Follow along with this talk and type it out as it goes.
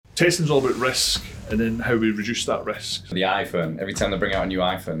testing's all about risk and then how we reduce that risk. The iPhone, every time they bring out a new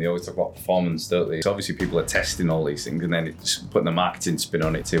iPhone, they always talk about performance, don't they? So obviously people are testing all these things and then it's putting the marketing spin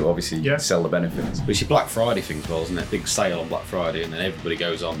on it to obviously sell the benefits. But it's your Black Friday thing as well, isn't it? Big sale on Black Friday and then everybody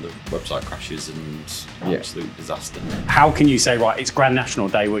goes on, the website crashes and absolute disaster. How can you say, right, it's Grand National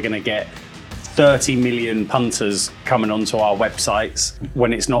Day, we're going to get 30 million punters coming onto our websites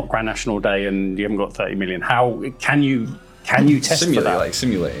when it's not Grand National Day and you haven't got 30 million? How can you test simulate, for that? like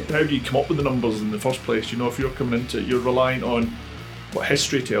simulate it. How do you come up with the numbers in the first place? You know, if you're coming into it, you're relying on what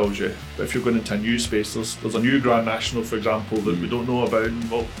history tells you. But if you're going into a new space, there's a new Grand National, for example, that we don't know about, and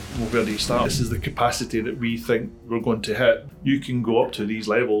well, where do you start? This is the capacity that we think we're going to hit. You can go up to these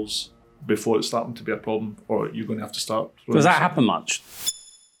levels before it's starting to be a problem, or you're going to have to start. Does that happen much?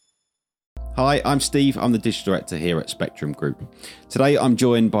 Hi, I'm Steve. I'm the Digital Director here at Spectrum Group. Today I'm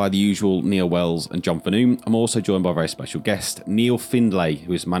joined by the usual Neil Wells and John Fanoom. I'm also joined by a very special guest, Neil Findlay,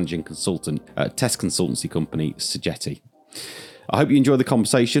 who is Managing Consultant at test consultancy company Sogeti. I hope you enjoy the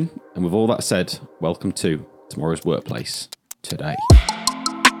conversation, and with all that said, welcome to Tomorrow's Workplace Today.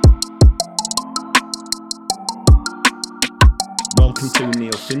 Welcome to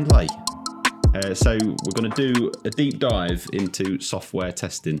Neil Findlay. So we're going to do a deep dive into software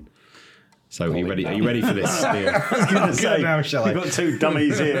testing. So are you ready for this, Neil? I was going to say, now, shall I? We've got two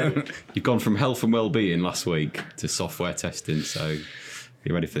dummies here. You've gone from health and well-being last week to software testing, so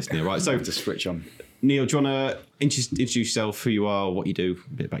you're ready for this, Neil. Right, so To switch on. Neil, do you want to introduce yourself, who you are, what you do,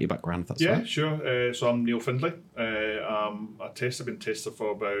 a bit about your background, if that's right? Sure. So I'm Neil Findlay. I'm a tester. I've been tester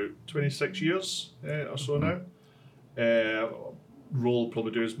for about 26 years or so now. Role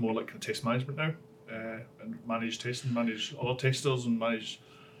probably do is more like test management now, and manage testing, manage other testers, and manage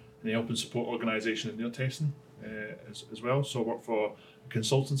the help and support organisation in their testing as well. So I work for a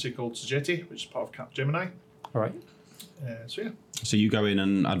consultancy called Sogeti, which is part of Capgemini. All right. So you go in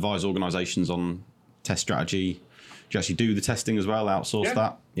and advise organisations on test strategy. Do you actually do the testing as well, outsource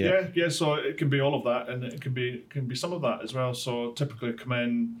that? Yeah. So it can be all of that, and it can be some of that as well. So typically come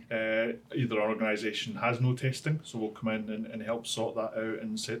in, either our organisation has no testing, so we'll come in and help sort that out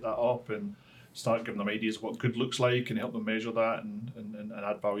and set that up and start giving them ideas of what good looks like and help them measure that and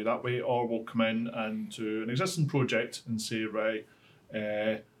add value that way. Or we'll come in and to an existing project and say, right,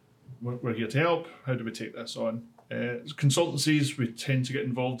 we're here to help. How do we take this on? Consultancies, we tend to get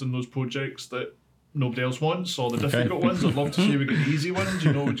involved in those projects that nobody else wants, or the difficult ones. I'd love to say we get the easy ones,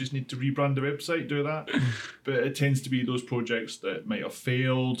 we just need to rebrand the website, do that. But it tends to be those projects that might have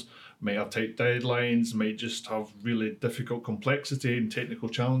failed, might have tight deadlines, might just have really difficult complexity and technical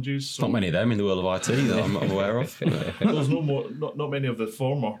challenges. So Not many of them in the world of IT that I'm aware of. there's not many of the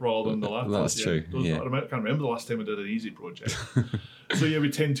former rather than the latter. That's true. I can't remember the last time I did an easy project. So we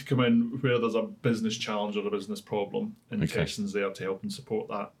tend to come in where there's a business challenge or a business problem, and testing's there to help and support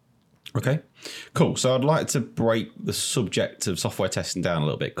that. Okay, cool. So I'd like to break the subject of software testing down a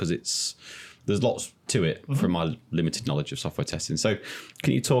little bit because there's lots to it from my limited knowledge of software testing. So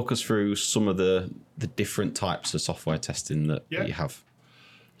can you talk us through some of the different types of software testing that you have?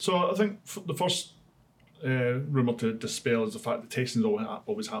 So I think the first rumour to dispel is the fact that testing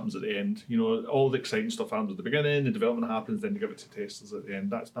always happens at the end. All the exciting stuff happens at the beginning, the development happens, then you give it to testers at the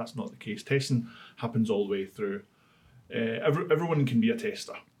end. That's not the case. Testing happens all the way through. Everyone can be a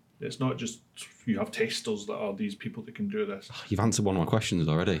tester. It's not just you have testers that are these people that can do this. You've answered one of my questions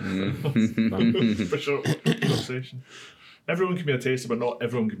already. For sure. Conversation. Everyone can be a tester, but not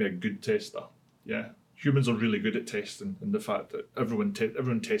everyone can be a good tester. Yeah. Humans are really good at testing, and the fact that everyone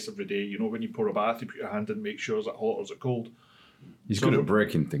tests every day. When you pour a bath, you put your hand in and make sure is it hot or is it cold. He's good at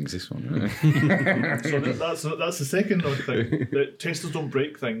breaking things, this one. So that's the second odd thing. That testers don't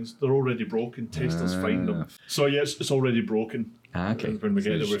break things; they're already broken. Testers find them. So it's already broken. Okay. When we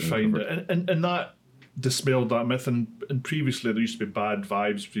get there, we find it, and that dispelled that myth. And previously, there used to be bad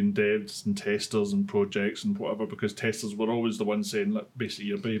vibes between devs and testers and projects and whatever, because testers were always the ones saying, "Look, basically,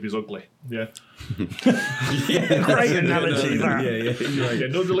 your baby's ugly." Yeah. Great analogy. Yeah.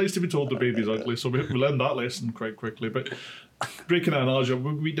 Nobody likes to be told the baby's ugly, so we learned that lesson quite quickly. But breaking that analogy,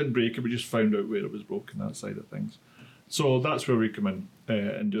 we didn't break it; we just found out where it was broken, that side of things. So that's where we come in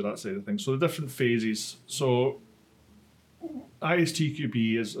and do that side of things. So the different phases. So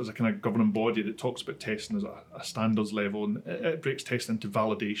ISTQB is a kind of governing body that talks about testing as a standards level, and it breaks testing into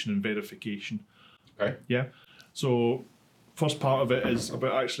validation and verification. Okay. Yeah. So first part of it is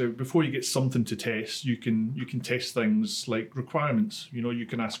about actually before you get something to test, you can test things like requirements. You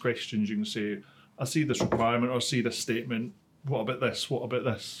can ask questions. You can say, I see this requirement or I see this statement. What about this? What about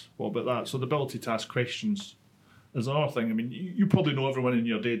this? What about that? So the ability to ask questions is another thing. I mean, you probably know everyone in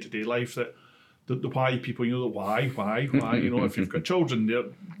your day-to-day life that the why people, the why, if you've got children,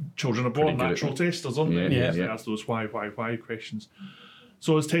 children are born natural testers, aren't they? Yeah. They ask those why questions.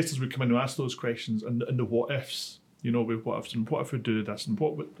 So as testers, we come in and ask those questions and the what ifs. With what ifs, and what if we do this, and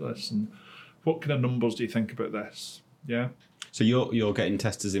what would this, and what kind of numbers do you think about this? Yeah. So you're getting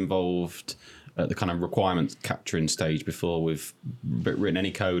testers involved at the kind of requirements capturing stage before we've written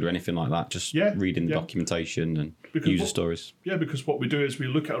any code or anything like that, just reading the documentation and user stories. Yeah, because what we do is we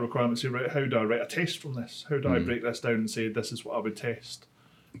look at a requirement and say, right, how do I write a test from this? How do I break this down and say this is what I would test?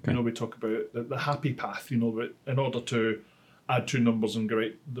 Okay. We talk about the happy path, in order to add two numbers and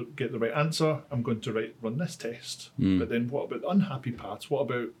get the right answer, I'm going to run this test. But then what about the unhappy paths? What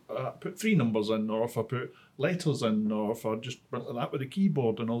about put three numbers in, or if I put letters in, or if I just run like that with a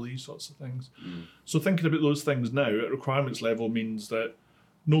keyboard and all these sorts of things. So thinking about those things now at requirements level means that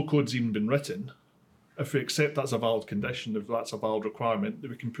no code's even been written. If we accept that's a valid condition, if that's a valid requirement,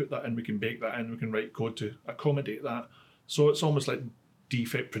 that we can put that in, we can bake that in, we can write code to accommodate that. So it's almost like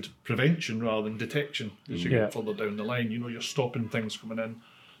defect prevention rather than detection as you get further down the line. You're stopping things coming in.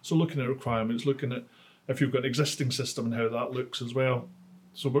 So looking at requirements, looking at if you've got an existing system and how that looks as well.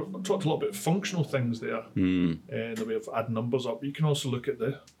 So we've talked a lot about functional things there, the way of adding numbers up. You can also look at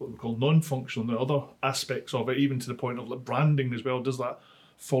what we call non-functional, the other aspects of it, even to the point of like branding as well. Does that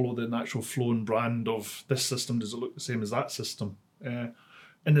follow the natural flow and brand of this system? Does it look the same as that system? In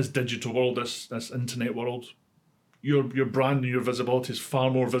this digital world, this internet world, your brand and your visibility is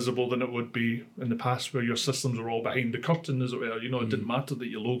far more visible than it would be in the past, where your systems were all behind the curtain, as it were. It didn't matter that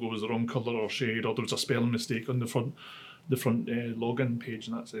your logo was the wrong colour or shade, or there was a spelling mistake on the front login page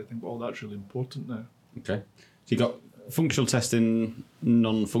and that sort of thing. But all that's really important now. Okay. So you got functional testing,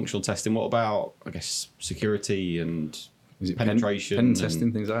 non-functional testing. What about, I guess, security and penetration? Pen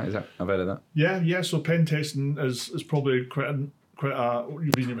testing, things like that? I've heard of that. Yeah. So pen testing is probably quite a,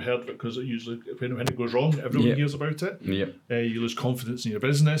 you've even heard of it, because it usually, when it goes wrong, everyone hears about it. You lose confidence in your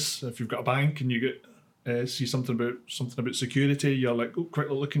business. If you've got a bank and you see something about security, you're like,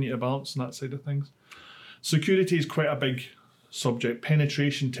 quickly looking at your balance and that side of things. Security is quite a big subject.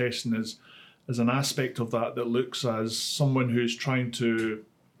 Penetration testing is an aspect of that looks as someone who's trying to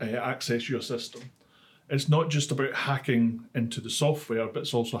access your system. It's not just about hacking into the software, but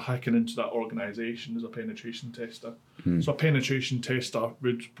it's also hacking into that organisation as a penetration tester. So a penetration tester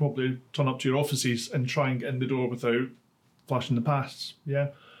would probably turn up to your offices and try and get in the door without flashing the pass,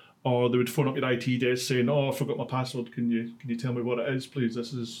 or they would phone up your IT desk saying, "Oh, I forgot my password. Can you tell me what it is, please?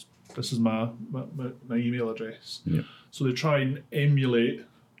 This is my email address." So they try and emulate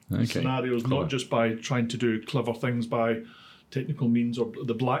scenarios, not just by trying to do clever things by technical means or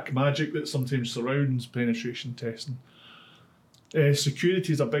the black magic that sometimes surrounds penetration testing.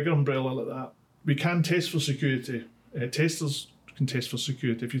 Security is a bigger umbrella like that. We can test for security. Testers can test for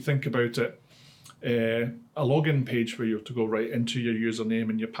security. If you think about it, a login page where you have to go right into your username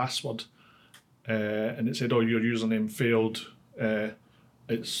and your password, and it said, "Oh, your username failed.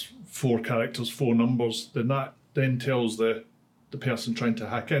 It's 4 characters, 4 numbers." Then that tells the person trying to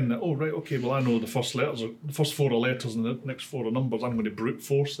hack in that, "Oh, right, okay, well, I know the first 4 are letters and the next 4 are numbers. I'm going to brute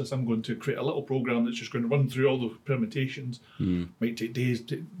force this. I'm going to create a little program that's just going to run through all the permutations. Might take days,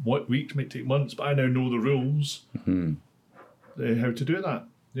 weeks, might take months, but I now know the rules, how to do that."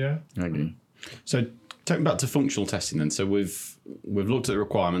 Yeah. Okay. So taking back to functional testing then, so we've looked at the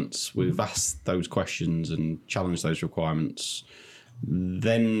requirements, we've asked those questions and challenged those requirements.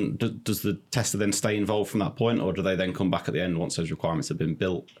 Then does the tester then stay involved from that point, or do they then come back at the end once those requirements have been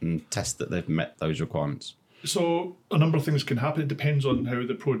built and test that they've met those requirements? So a number of things can happen. It depends on how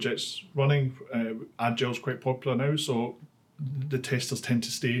the project's running. Agile's quite popular now, so the testers tend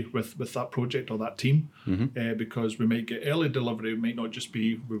to stay with that project or that team, because we might get early delivery. It might not just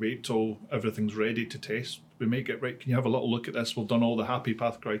be we wait till everything's ready to test. We might get, right, can you have a little look at this? We've done all the happy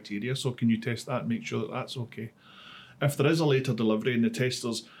path criteria, so can you test that and make sure that that's okay? If there is a later delivery and the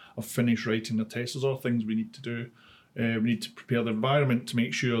testers have finished writing the tests, there's other things we need to do. We need to prepare the environment to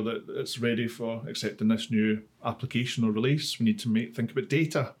make sure that it's ready for accepting this new application or release. We need to think about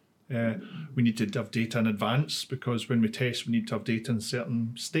data. We need to have data in advance, because when we test, we need to have data in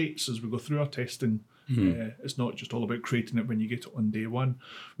certain states as we go through our testing. It's not just all about creating it when you get it on day one.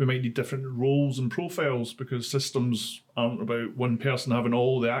 We might need different roles and profiles, because systems aren't about one person having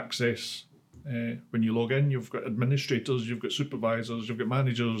all the access. When you log in, you've got administrators, you've got supervisors, you've got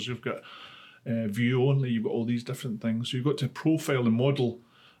managers, you've got view only, you've got all these different things. So you've got to profile and model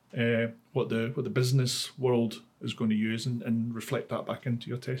what the business world is going to use and reflect that back into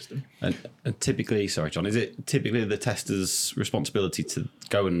your testing. And typically, sorry, John, is it typically the tester's responsibility to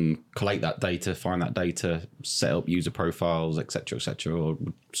go and collate that data, find that data, set up user profiles, etc., or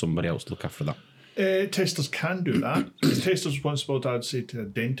would somebody else look after that? Testers can do that. It's testers' responsibility, I'd say, to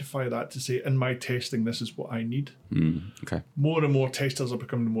identify that, to say, in my testing, this is what I need. Okay. More and more testers are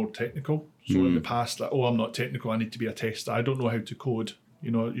becoming more technical. So in the past, like, I'm not technical, I need to be a tester. I don't know how to code.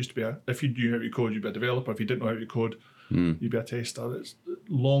 You know, it used to be if you knew how to code, you'd be a developer. If you didn't know how to code, you'd be a tester. It's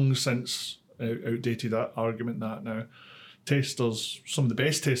long since outdated, that argument that now. Testers, some of the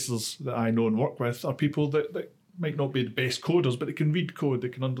best testers that I know and work with are people that might not be the best coders, but they can read code, they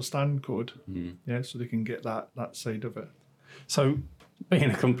can understand code. Yeah, so they can get that side of it. So, being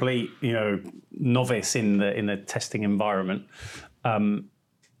a complete, novice in the testing environment, I'm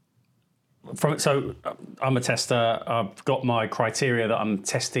a tester. I've got my criteria that I'm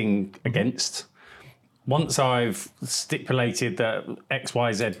testing against. Once I've stipulated that X,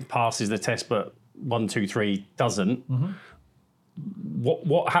 Y, Z passes the test, but 1, 2, 3 doesn't.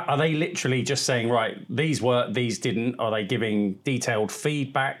 What are they literally just saying? Right, these worked, these didn't. Are they giving detailed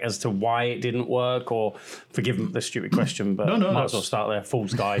feedback as to why it didn't work? Or forgive the stupid question, but might as well start there.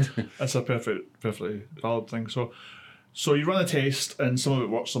 Fool's guide. That's a perfectly valid thing. So you run a test, and some of it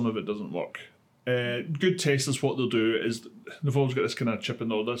works, some of it doesn't work. Good testers, what they'll do is they've always got this kind of chip in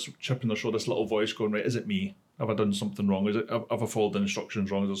their shoulder, this little voice going, right, is it me? Have I done something wrong? Have I followed the instructions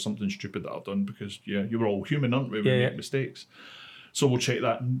wrong? Is there something stupid that I've done? Because you were all human, aren't we? We make mistakes. So we'll check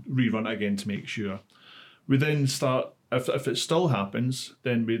that and rerun it again to make sure. We then start, if it still happens,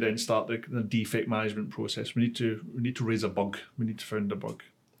 then we then start the defect management process. We need to raise a bug. We need to find a bug.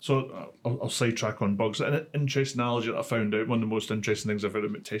 So I'll sidetrack on bugs. An interesting analogy that I found out, one of the most interesting things I've heard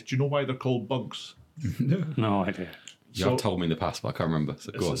about tests. Do you know why they're called bugs? No idea. You have told me in the past, but I can't remember.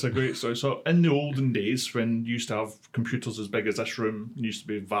 So it's a great story. So in the olden days, when you used to have computers as big as this room, there used to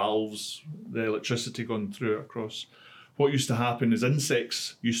be valves, the electricity going through it across. What used to happen is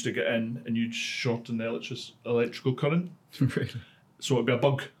insects used to get in and you'd shorten the electrical current. Really? So it'd be a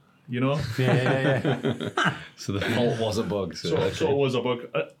bug, Yeah. So the fault was a bug. So it was a bug.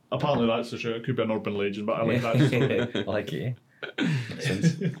 Apparently that's the truth. It could be an urban legend, but I like that story. I like it.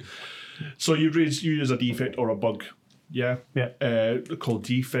 So you use a defect or a bug. Yeah. They're called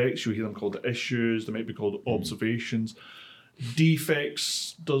defects. You hear them called issues. They might be called observations.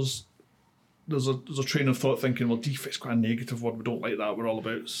 Defects, there's a train of thought thinking, well, defect's quite a negative word. We don't like that. We're all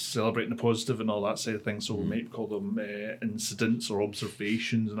about celebrating the positive and all that sort of thing. So we might call them incidents or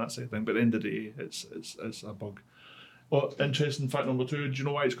observations and that sort of thing. But at the end of the day, it's a bug. Well, interesting fact number 2. Do you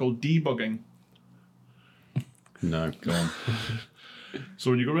know why it's called debugging? No, go on.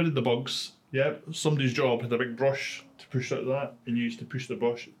 So when you got rid of the bugs, somebody's job had a big brush to push out that, and you used to push the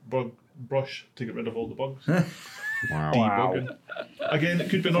brush to get rid of all the bugs. Wow. Debugging. Again, it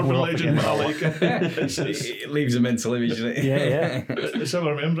could be an urban legend, but I like it. It leaves a mental image, doesn't it? Yeah. It's how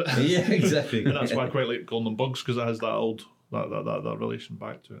I remember it. Yeah, exactly. And that's why I quite like calling them bugs, because it has that old that relation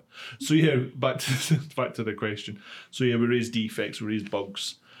back to it. So back to the question. So we raise defects, we raise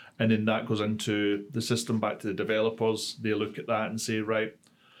bugs, and then that goes into the system back to the developers. They look at that and say, right,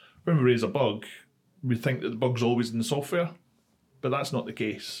 when we raise a bug, we think that the bug's always in the software, but that's not the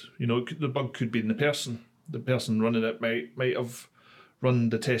case. The bug could be in the person. The person running it might have run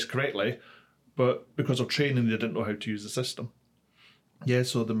the test correctly, but because of training, they didn't know how to use the system. Yeah,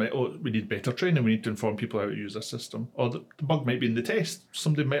 so they might, we need better training. We need to inform people how to use this system. Or the bug might be in the test.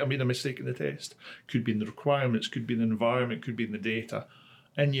 Somebody might have made a mistake in the test. Could be in the requirements, could be in the environment, could be in the data.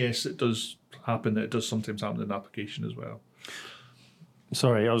 And yes, it does happen. It does sometimes happen in the application as well.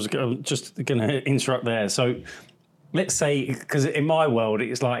 Sorry, I was just going to interrupt there. So let's say, because in my world,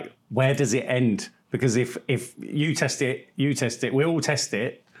 it's like, where does it end? Because if you test it, we all test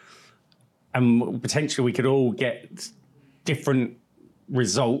it, and potentially we could all get different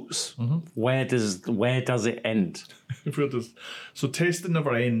results. Where does it end? So testing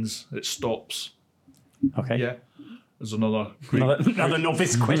never ends; it stops. Okay. Yeah. There's another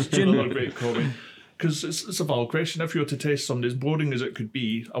novice question. Another great comment. Because it's a valid question. If you were to test something as boring as it could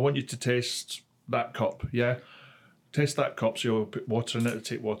be, I want you to test that cup. Yeah. Test that cup, so you'll put water in it,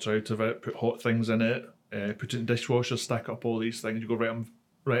 take water out of it, put hot things in it, put it in the dishwasher, stack up all these things. You go,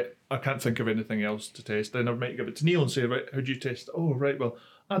 right, I can't think of anything else to test. Then I might give it to Neil and say, right, how do you test it? Oh, right, well,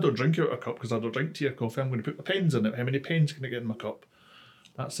 I don't drink out of a cup because I don't drink tea or coffee. I'm going to put my pens in it. How many pens can I get in my cup?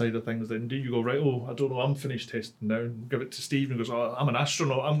 That side of things. Then do you go, right, I don't know, I'm finished testing now. And give it to Steve and goes, I'm an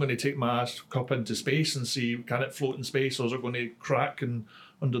astronaut. I'm going to take my cup into space and see, can it float in space, or is it going to crack and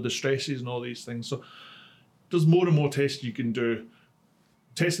under the stresses and all these things? So there's more and more tests you can do.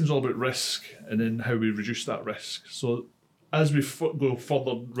 Testing's all about risk and then how we reduce that risk. So as we go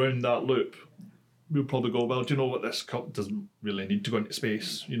further round that loop, we'll probably go, well, do you know what, this cup doesn't really need to go into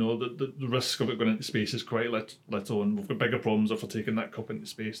space. The risk of it going into space is quite little, and we've got bigger problems if we're taking that cup into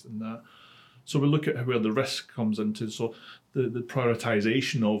space than that. So we look at where the risk comes into. So the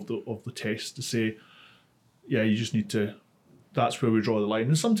prioritisation of the test to say, yeah, you just need to. That's where we draw the line.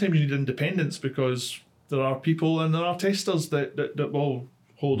 And sometimes you need independence because there are people and there are testers that will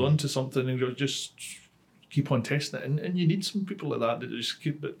hold on to something and just keep on testing it. And you need some people like that just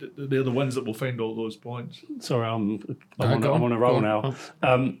keep. They're the ones that will find all those points. Sorry, I'm on a roll now.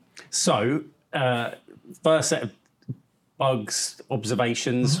 First set of bugs,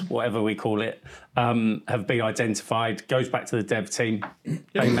 observations, whatever we call it, have been identified. Goes back to the dev team.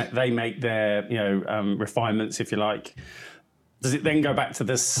 They make their refinements, if you like. Does it then go back to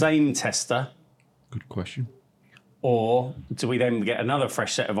the same tester? Good question. Or do we then get another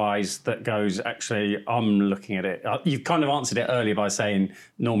fresh set of eyes that goes, actually, I'm looking at it? You've kind of answered it earlier by saying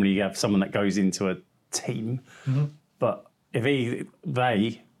normally you have someone that goes into a team. But if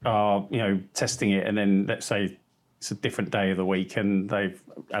they are, testing it and then let's say it's a different day of the week and they've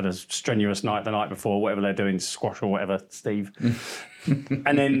had a strenuous night the night before, whatever they're doing, squash or whatever, Steve,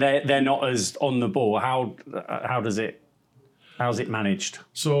 and then they're not as on the ball, how's it managed?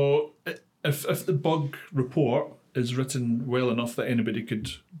 So if the bug report is written well enough that anybody could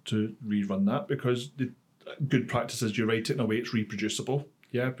to rerun that, because the good practice is you write it in a way it's reproducible.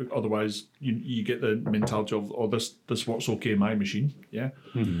 Yeah, but otherwise you get the mentality of, oh, this works okay in my machine. Yeah.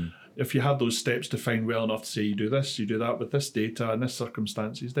 If you have those steps defined well enough to say you do this, you do that with this data and this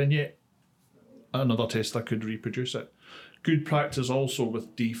circumstances, then another tester could reproduce it. Good practice also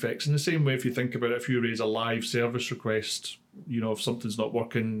with defects. In the same way, if you think about it, if you raise a live service request, if something's not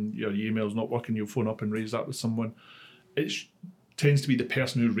working, your email's not working, you'll phone up and raise that with someone. It tends to be the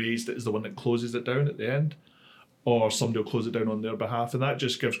person who raised it is the one that closes it down at the end, or somebody will close it down on their behalf. And that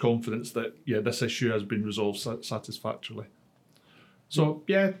just gives confidence that, this issue has been resolved satisfactorily. So,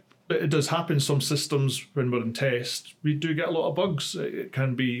 it does happen. Some systems, when we're in test, we do get a lot of bugs. It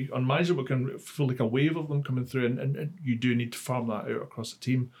can be unmanageable. It can feel like a wave of them coming through, and you do need to farm that out across the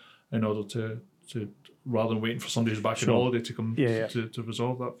team in order to rather than waiting for somebody who's back on holiday to come to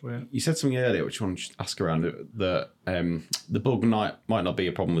resolve that for you. You said something earlier, which I want to ask around it, that the bug might not be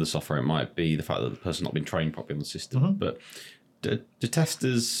a problem with the software. It might be the fact that the person's not been trained properly on the system. But do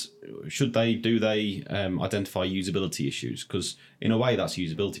testers, do they identify usability issues? Because in a way, that's a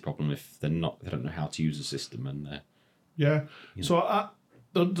usability problem if they don't know how to use the system. And so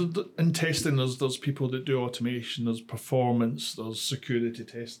in testing, there's people that do automation, there's performance, there's security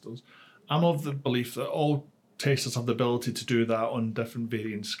testers. I'm of the belief that all testers have the ability to do that on different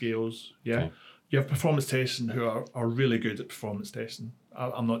varying scales. Yeah. Okay. You have performance testing who are really good at performance testing.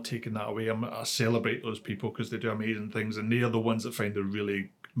 I'm not taking that away. I celebrate those people because they do amazing things, and they are the ones that find the really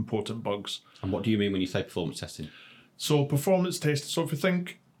important bugs. And what do you mean when you say performance testing? So performance testing. So if you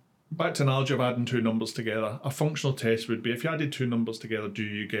think back to analogy of adding two numbers together, a functional test would be if you added two numbers together, do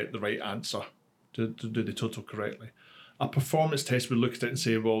you get the right answer? Do the total correctly? A performance test would look at it and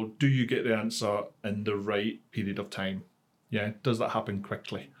say, well, do you get the answer in the right period of time? Yeah, does that happen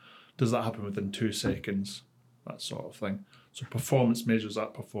quickly? Does that happen within 2 seconds? That sort of thing. So performance measures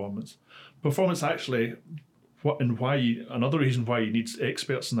that performance. Performance actually, another reason why you need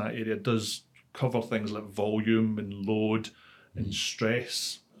experts in that area does cover things like volume and load and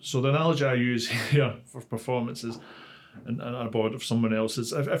stress. So the analogy I use here for performance is, and I borrowed it from someone else,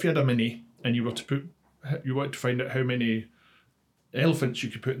 is if you had a Mini and you wanted to find out how many elephants you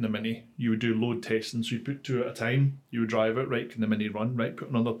could put in the Mini, you would do load testing. So you put 2 at a time, you would drive it, right, can the Mini run, right, put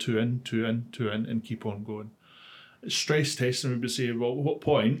another 2 in, and keep on going. Stress testing would be saying, well, at what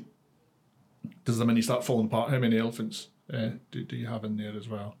point does the Mini start falling apart? How many elephants do you have in there as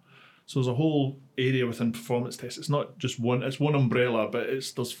well? So there's a whole area within performance tests. It's not just one, it's one umbrella, but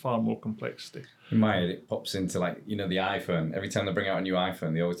there's far more complexity. In my head, it pops into the iPhone. Every time they bring out a new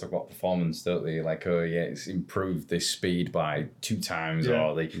iPhone, they always talk about performance, don't they? Like, oh yeah, it's improved this speed by 2 times,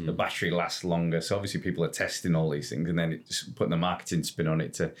 or the battery lasts longer. So obviously people are testing all these things, and then it's putting the marketing spin on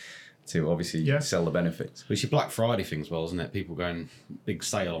it to obviously sell the benefits. But it's your Black Friday thing as well, isn't it? People going, big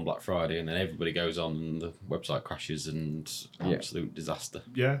sale on Black Friday, and then everybody goes on and the website crashes and absolute disaster.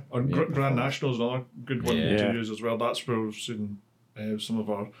 Yeah, and Grand National is another good one to use as well. That's where we've seen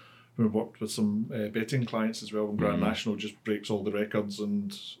we've worked with some betting clients as well, when Grand National just breaks all the records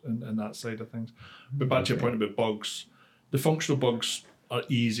and that side of things. But back to your point about bugs, the functional bugs are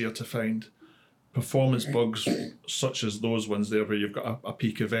easier to find. Performance bugs, such as those ones there where you've got a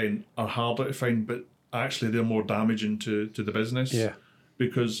peak event, are harder to find, but actually they're more damaging to the business. Yeah.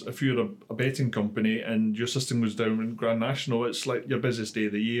 Because if you're a betting company and your system goes down in Grand National, it's like your busiest day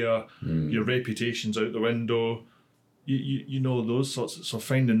of the year, your reputation's out the window, you know those sorts. So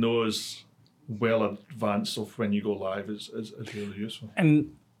finding those well advanced of when you go live is really useful.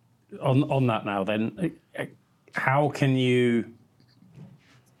 And on that now, then, how can you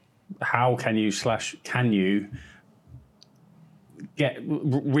get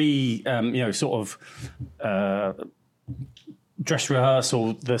dress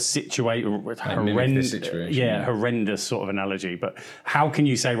rehearsal the situation, horrendous sort of analogy, but how can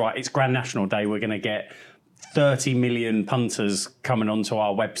you say, right, it's Grand National Day, we're going to get 30 million punters coming onto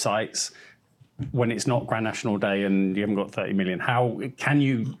our websites when it's not Grand National Day and you haven't got 30 million? How can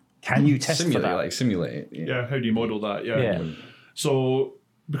you test for that? Simulate it. Yeah, how do you model that? Yeah. So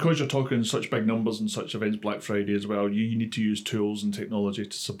because you're talking such big numbers and such events, Black Friday as well, you need to use tools and technology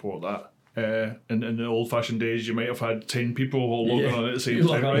to support that. In the old-fashioned days, you might have had 10 people all logging on at the same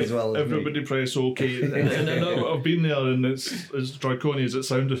time, right? Well, everybody press OK. and I've been there, and it's as draconian as it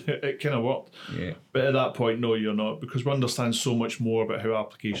sounded, it kind of worked. Yeah. But at that point, no, you're not, because we understand so much more about how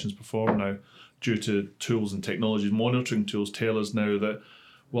applications perform now due to tools and technologies. Monitoring tools tell us now that,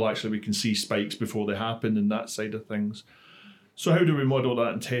 well, actually, we can see spikes before they happen and that side of things. So how do we model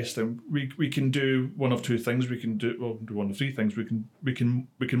that and test them? We can do one of two things. We can do one of three things. We can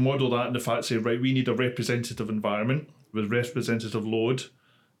model that in the fact, say, right, we need a representative environment with representative load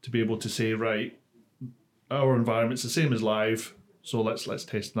to be able to say, right, our environment's the same as live, so let's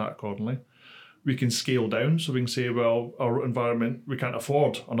test that accordingly. We can scale down, so we can say, well, our environment, we can't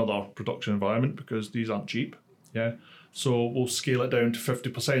afford another production environment because these aren't cheap. Yeah. So we'll scale it down to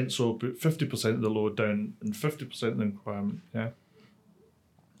 50%. So put 50% of the load down and 50% of the requirement. Yeah.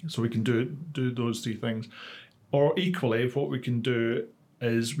 So we can do those three things. Or equally, what we can do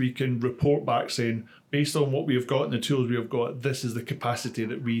is we can report back saying, based on what we have got and the tools we have got, this is the capacity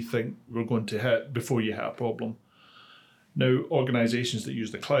that we think we're going to hit before you hit a problem. Now, organisations that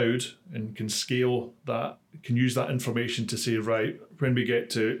use the cloud and can scale that, can use that information to say, right, when we get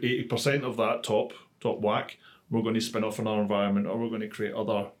to 80% of that top whack, we're going to spin off in our environment, or we're going to create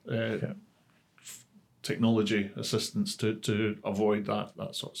other technology assistance to avoid that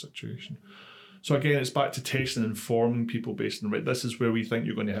sort of situation. So again, it's back to testing and informing people based on, right, this is where we think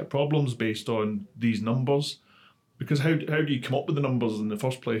you're going to hit problems based on these numbers. Because how do you come up with the numbers in the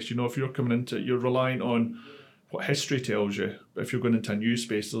first place? You know, if you're coming into it, you're relying on what history tells you. But if you're going into a new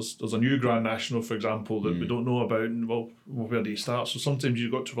space, there's a new Grand National, for example, that we don't know about, and well, where do you start? So sometimes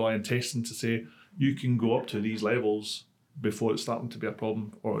you've got to rely on testing to say, you can go up to these levels before it's starting to be a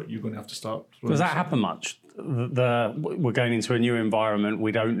problem, or you're going to have to start. Does that happen much? We're going into a new environment,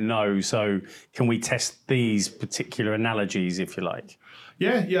 we don't know, so can we test these particular analogies, if you like?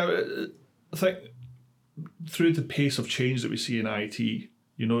 Yeah. I think through the pace of change that we see in IT, you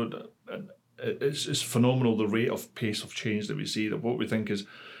know, it's phenomenal, the rate of pace of change that we see, that what we think is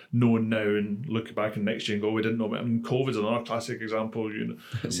known now and look back in next year and go, we didn't know. I mean, COVID's another classic example. You know,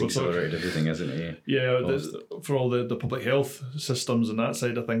 it's accelerated everything, hasn't it? Yeah, for all the public health systems and that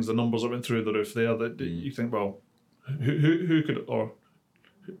side of things, the numbers that went through the roof there, that you think, well, who could, or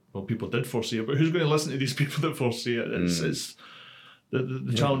well, people did foresee it, but who's going to listen to these people that foresee it? It's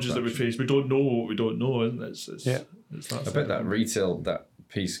the challenges that we face. We don't know what we don't know, and it's that. I bet that retail, that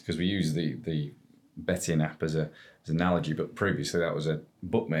piece, because we use the betting app as an analogy, but previously that was a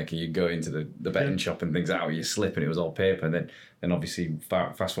bookmaker. You go into the betting shop and things out, you slip and it was all paper. And then obviously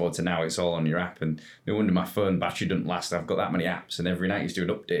fast forward to now, it's all on your app. And no wonder my phone battery doesn't last. I've got that many apps, and every night he's doing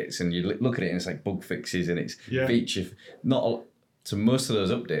updates, and you look at it and it's like bug fixes and it's feature. So most of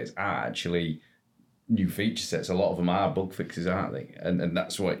those updates are actually new feature sets. A lot of them are bug fixes, aren't they? And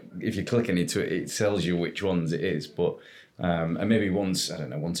that's what, if you're clicking into it, it tells you which ones it is. But and maybe once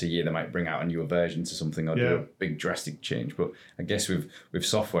a year they might bring out a newer version to something or do a big drastic change. But I guess with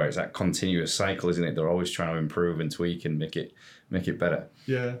software, it's that continuous cycle, isn't it? They're always trying to improve and tweak and make it better.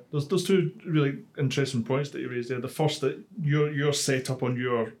 Yeah, there's two really interesting points that you raised there. The first, that your setup on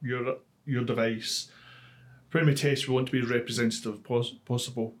your device, when we test, we want to be as representative as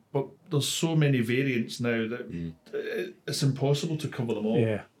possible. But there's so many variants now that it's impossible to cover them all.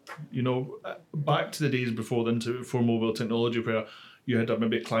 Yeah. You know, back to the days before mobile technology, where you had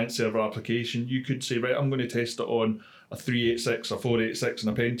maybe a client-server application, you could say, right, I'm going to test it on a 386, a 486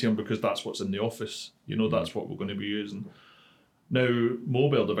 and a Pentium because that's what's in the office. You know, that's what we're going to be using. Now,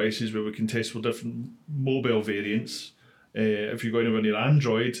 mobile devices where we can test for different mobile variants, if you're going to run your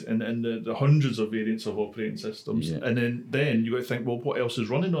Android and the hundreds of variants of operating systems, and then you got to think, well, what else is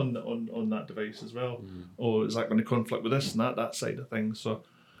running on that device as well? Or is that going to conflict with this and that side of things? So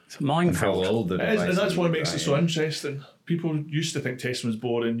it's a minefield. And that's what makes it so interesting. People used to think testing was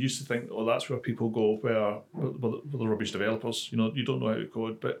boring, used to think, oh, that's where people go, where the rubbish developers, you know, you don't know how to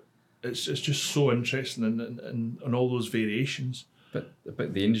code, but it's just so interesting and all those variations.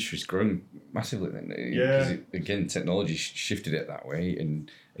 But the industry's grown massively then. Yeah. Again, technology shifted it that way,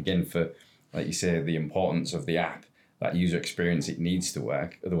 and again, for like you say, the importance of the app, that user experience, it needs to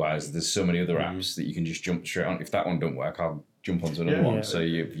work. Otherwise, there's so many other apps that you can just jump straight on. If that one don't work, I'll jump onto another one. So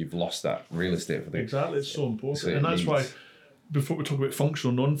you've lost that real estate for the exactly. It's so important, and that's why before we talk about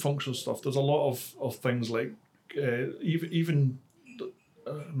functional, non-functional stuff, there's a lot of things like even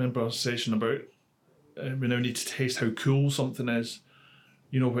I remember a session about we now need to test how cool something is.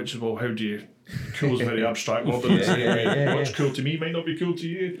 Which is, well, how do you... Cool is a very abstract word. What's cool to me might not be cool to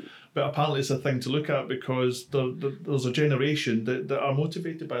you. But apparently it's a thing to look at because there's a generation that are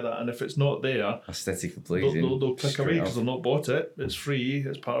motivated by that. And if it's not there... Aesthetically pleasing. They'll click away because they've not bought it. It's free.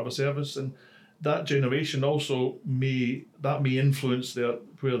 It's part of a service. And that generation also may influence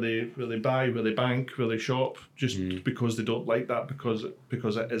where they buy, where they bank, where they shop, just because they don't like that because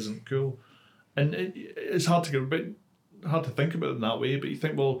it isn't cool. And it's hard to think about it in that way, but you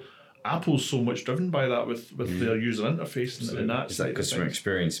think, well, Apple's so much driven by that with their user interface and that. It's that customer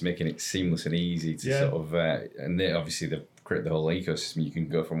experience, making it seamless and easy to sort of, and they've created the whole ecosystem. You can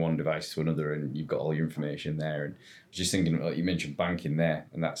go from one device to another, and you've got all your information there. And I was just thinking, like you mentioned banking there,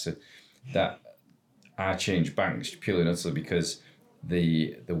 and that I changed banks purely and utterly because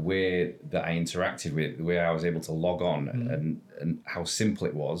the way that I interacted with it, the way I was able to log on, and how simple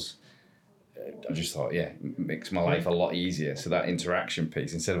it was. I just thought, it makes my life a lot easier. So that interaction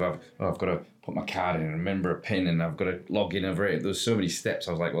piece, instead of I've got to put my card in and remember a PIN and I've got to log in over it. There's so many steps.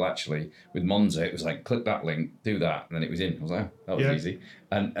 I was like, well, actually, with Monzo, it was like, click that link, do that, and then it was in. I was like, that was easy.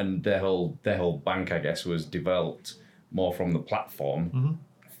 And their whole bank, I guess, was developed more from the platform.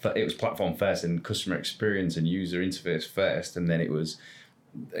 It was platform first and customer experience and user interface first, and then it was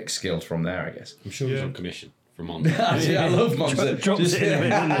scaled from there, I guess. I'm sure it was on commission. Monzo. I love Monzo. Drops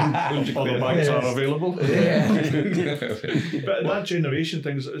in other banks are available. But that generation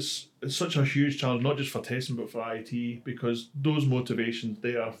thing is such a huge challenge, not just for testing but for IT, because those motivations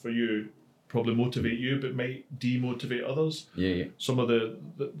there for you probably motivate you but might demotivate others. Some of the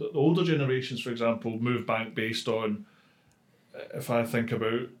older generations, for example, move bank based on, if I think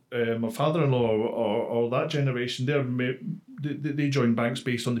about my father-in-law or that generation, they joined banks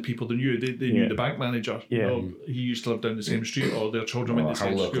based on the people they knew. They knew the bank manager. He used to live down the same street, or their children went to the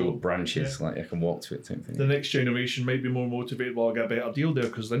same school. How local branches, like I can walk to it, type thing. The next generation might be more motivated. Well, I got a better deal there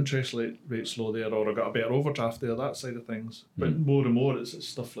because the interest rate's low there, or I got a better overdraft there. That side of things. But more and more, it's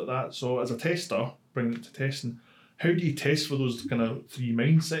stuff like that. So as a tester, bringing it to testing, how do you test for those kind of three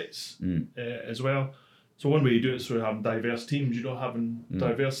mindsets as well? So one way you do it is through having diverse teams. Having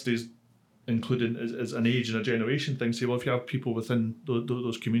diversities including as an age and a generation thing. So, well, if you have people within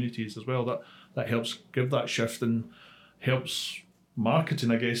those communities as well, that helps give that shift and helps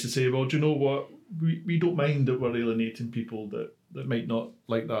marketing, I guess, to say, well, do you know what? We don't mind that we're alienating people that might not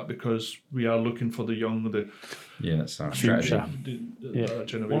like that because we are looking for the young, that's our strategy.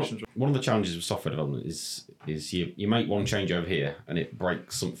 Generations. One of the challenges with software development is you make one change over here and it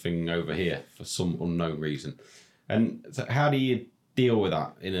breaks something over here for some unknown reason. And so how do you deal with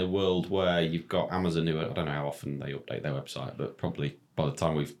that in a world where you've got Amazon who, I don't know how often they update their website, but probably by the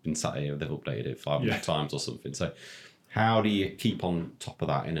time we've been sat here, they've updated it 500 times or something. So how do you keep on top of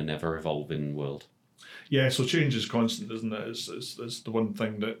that in an ever-evolving world? Yeah, so change is constant, isn't it? It's the one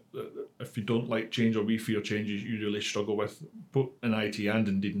thing that if you don't like change or we fear change, you really struggle with, both in IT and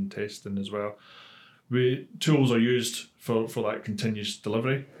indeed in testing as well. Tools are used for that continuous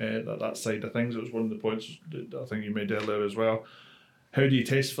delivery, that side of things. It was one of the points that I think you made earlier as well. How do you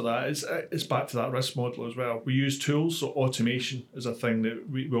test for that? It's back to that risk model as well. We use tools, so automation is a thing that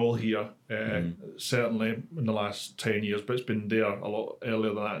we all hear, certainly in the last 10 years, but it's been there a lot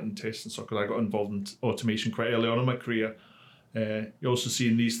earlier than that in testing. So, because I got involved in automation quite early on in my career, you also see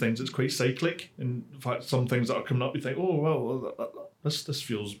in these things it's quite cyclic. In fact, some things that are coming up, you think, oh, well, this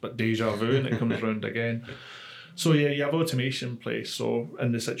feels a bit deja vu, and it comes around again. So you have automation in place. So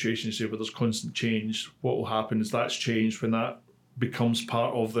in the situation you say where there's constant change, what will happen is that's changed when that becomes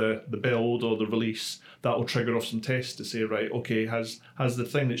part of the build or the release. That will trigger off some tests to say, right, okay, has the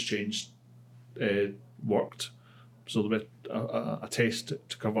thing that's changed worked? So there'll be a test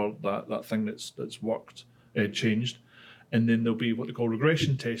to cover that thing that's worked, changed. And then there'll be what they call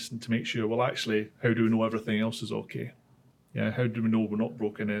regression testing to make sure, well, actually, how do we know everything else is okay? Yeah, how do we know we're not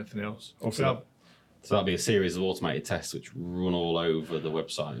broken anything else? So that'll be a series of automated tests which run all over the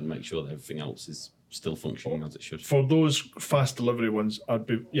website and make sure that everything else is still functioning as it should. For those fast delivery ones,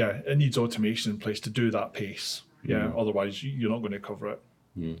 it needs automation in place to do that pace. Yeah, otherwise you're not going to cover it.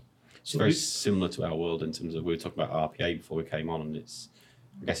 It's very similar to our world in terms of, we were talking about RPA before we came on, and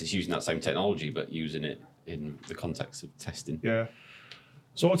I guess it's using that same technology but using it in the context of testing. Yeah.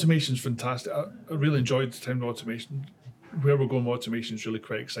 So automation's fantastic. I really enjoyed the time of automation. Where we're going with automation is really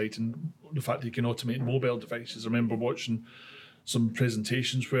quite exciting. The fact that you can automate mobile devices. I remember watching some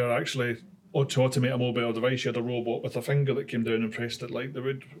presentations where actually to automate a mobile device, you had a robot with a finger that came down and pressed it like they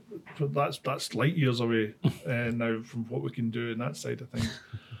would. That's light years away now from what we can do in that side of things.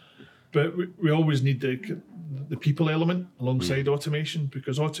 But we always need the people element alongside automation,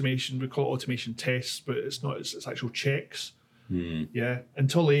 because automation, we call it automation tests, but it's not, it's actual checks. Yeah.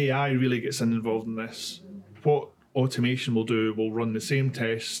 Until AI really gets involved in this, what automation will do will run the same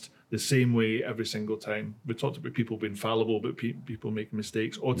test the same way every single time. We talked about people being fallible, but people making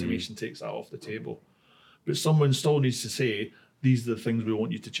mistakes. Automation takes that off the table. But someone still needs to say, these are the things we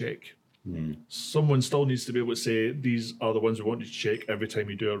want you to check. Someone still needs to be able to say, these are the ones we want you to check every time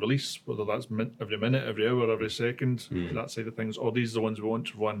you do a release, whether that's every minute, every hour, every second, that side of things, or these are the ones we want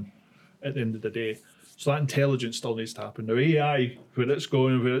to run at the end of the day. So that intelligence still needs to happen. Now AI, where it's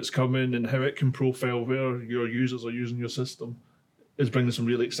going, where it's coming, and how it can profile where your users are using your system, is bringing some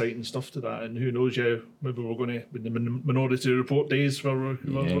really exciting stuff to that. And who knows, maybe we're going to, in the Minority Report days, where we're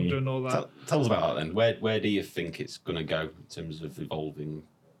doing all that. Tell us about that then. Where do you think it's going to go in terms of evolving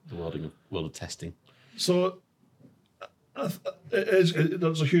the world of testing? So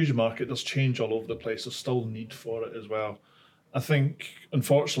there's a huge market. There's change all over the place. There's still need for it as well. I think,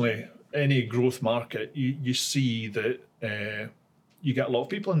 unfortunately, any growth market, you see that you get a lot of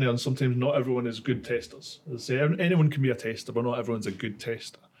people in there, and sometimes not everyone is good testers. As I say, anyone can be a tester, but not everyone's a good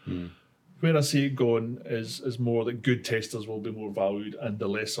tester. Where I see it going is more that good testers will be more valued, and the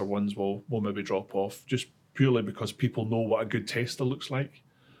lesser ones will maybe drop off, just purely because people know what a good tester looks like.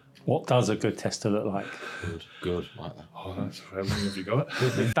 What does a good tester look like? Good, like that. Oh, that's how long have you got?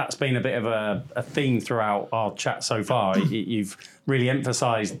 That's been a bit of a theme throughout our chat so far. You've really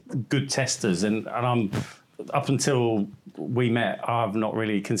emphasised good testers, and I'm, up until we met, I've not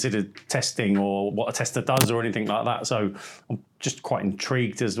really considered testing or what a tester does or anything like that. So I'm just quite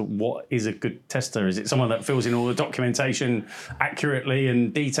intrigued as to what is a good tester. Is it someone that fills in all the documentation accurately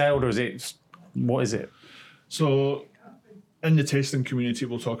and detailed, or what is it? So in the testing community,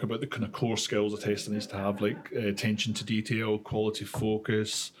 we'll talk about the kind of core skills a tester needs to have, like attention to detail, quality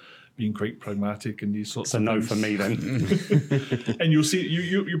focus, being quite pragmatic, and these sorts of things. So no for me then. And you'll see,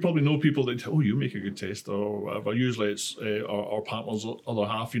 you probably know people that, you make a good tester or whatever. Usually it's our partner's other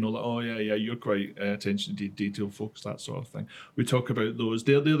half, like, you're quite attention to detail, focus, that sort of thing. We talk about those.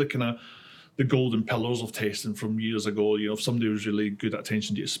 They're the kind of the golden pillars of testing from years ago. If somebody was really good at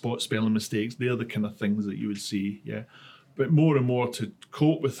attention to spot spelling mistakes, they're the kind of things that you would see, But more and more, to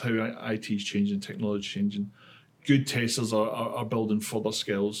cope with how IT is changing, technology changing, good testers are building further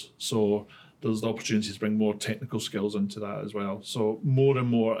skills. So there's the opportunity to bring more technical skills into that as well. So more and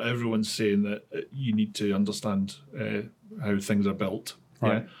more, everyone's saying that you need to understand how things are built.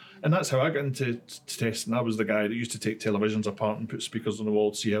 Right. And that's how I got into testing. I was the guy that used to take televisions apart and put speakers on the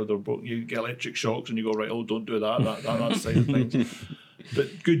wall to see how they're built. You get electric shocks and you go, right, don't do that side of things.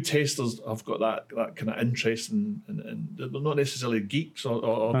 But good testers have got that kind of interest, and they're not necessarily geeks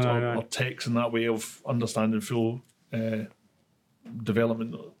or techs in that way of understanding full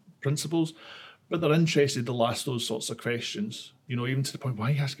development principles, but they're interested to ask those sorts of questions, even to the point, why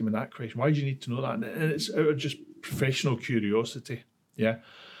are you asking me that question? Why do you need to know that? And it's out of just professional curiosity. So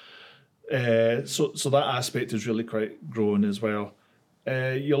that aspect is really quite growing as well.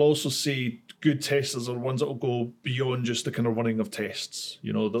 You'll also see good testers are ones that will go beyond just the kind of running of tests.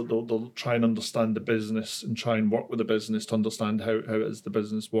 They'll try and understand the business and try and work with the business to understand how it is the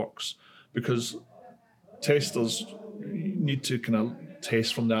business works. Because testers need to kind of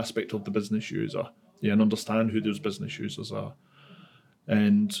test from the aspect of the business user, and understand who those business users are.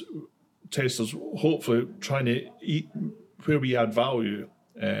 And testers, hopefully, trying to eat where we add value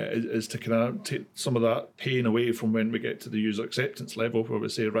is to kind of take some of that pain away from when we get to the user acceptance level, where we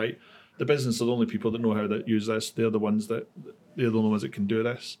say, right, the business are the only people that know how to use this. They're the only ones that can do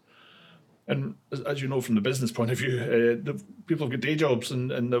this. And as you know, from the business point of view, the people have got day jobs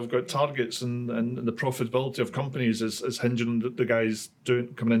and they've got targets, and the profitability of companies is hinging on the guys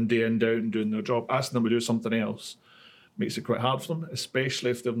coming in day in, day out and doing their job. Asking them to do something else makes it quite hard for them,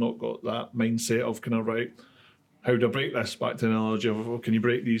 especially if they've not got that mindset of kind of, right, how do I break this? Back to the analogy of, can you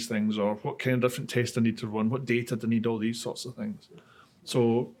break these things? Or what kind of different tests I need to run? What data do I need? All these sorts of things.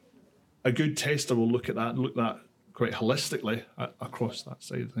 So a good tester will look at that and look at that quite holistically across that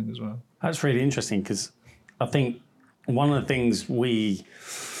side of things as well. That's really interesting, because I think one of the things I'm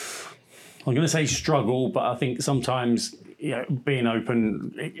going to say struggle, but I think sometimes being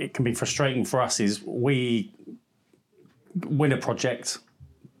open, it can be frustrating for us, is we win a project,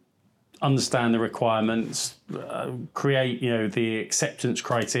 understand the requirements, create the acceptance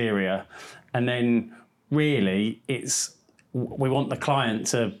criteria, and then really we want the client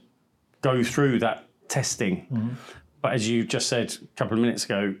to go through that testing. But as you just said a couple of minutes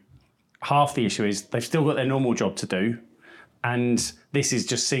ago, half the issue is they've still got their normal job to do, and this is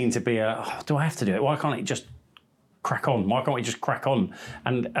just seen to be do I have to do it? Why can't it just crack on? Why can't we just crack on?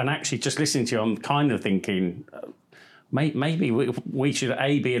 And actually, just listening to you, I'm kind of thinking maybe we should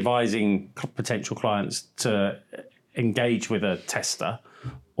be advising potential clients to engage with a tester,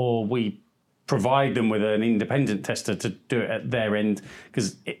 or we provide them with an independent tester to do it at their end,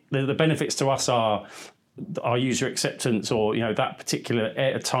 because the benefits to us are our user acceptance, or that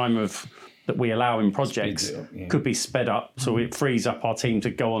particular time of that we allow in projects could be sped up, so it frees up our team to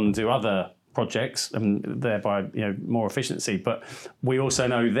go on and do other projects and thereby more efficiency. But we also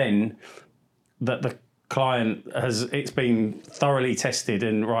know then that the client it's been thoroughly tested,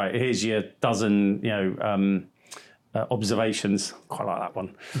 and right, here's your dozen observations. Quite like that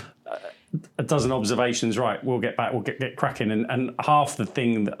one. A dozen observations, right, we'll get back, we'll get cracking. And half the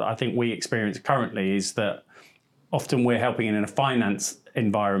thing that I think we experience currently is that often we're helping in a finance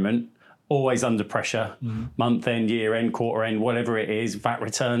environment, always under pressure, month end, year end, quarter end, whatever it is, VAT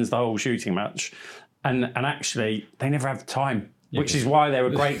returns, the whole shooting match. And actually, they never have time, which is why they're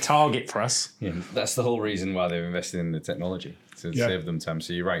a great target for us. Yeah, that's the whole reason why they've invested in the technology, to save them time.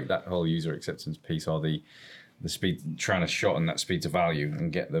 So you're right, that whole user acceptance piece, or the speed, trying to shorten that speed to value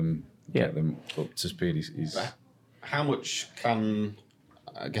and get them up to speed is how much can,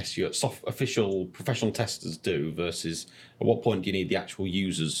 I guess, your official professional testers do versus at what point do you need the actual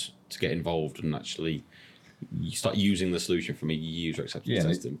users to get involved and actually you start using the solution from a user acceptance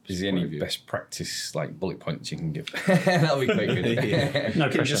testing? Is there any best practice like bullet points you can give? That'll be quite good. No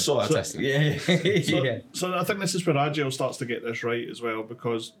pressure. Just sort of testing. So I think this is where Agile starts to get this right as well,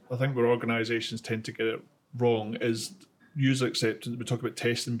 because I think where organisations tend to get it wrong is user acceptance. We talk about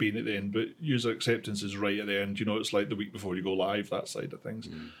testing being at the end, but user acceptance is right at the end. It's like the week before you go live, that side of things.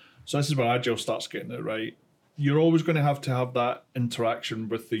 So this is where Agile starts getting it right. You're always going to have that interaction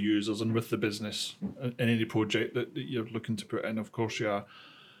with the users and with the business in any project that you're looking to put in. Of course, you are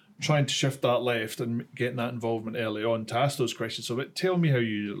trying to shift that left and getting that involvement early on to ask those questions. So tell me how you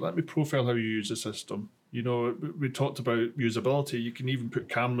use it. Let me profile how you use the system. We talked about usability. You can even put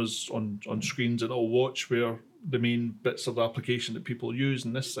cameras on screens and it'll watch where the main bits of the application that people use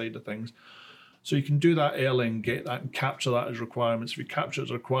in this side of things. So you can do that early and get that and capture that as requirements. If you capture it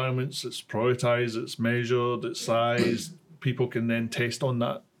as requirements, it's prioritised, it's measured, it's sized. People can then test on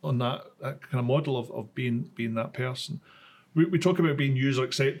that kind of model of being that person. We talk about being user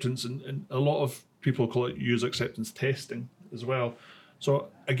acceptance, and a lot of people call it user acceptance testing as well. So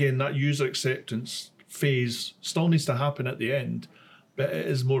again, that user acceptance phase still needs to happen at the end, but it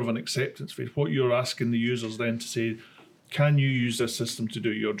is more of an acceptance phase. What you're asking the users then to say, can you use this system to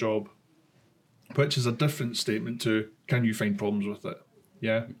do your job? Which is a different statement to, can you find problems with it?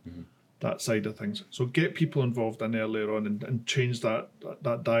 Yeah, that side of things. So get people involved in earlier on and change that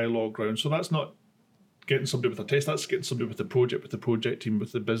dialogue round. So that's not getting somebody with a test, that's getting somebody with the project team,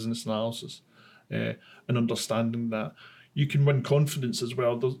 with the business analysis, and understanding that. You can win confidence as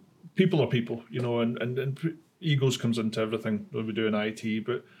well. People are people, and egos comes into everything that we do in IT,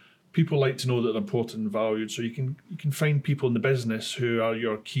 but people like to know that they're important and valued. So you can find people in the business who are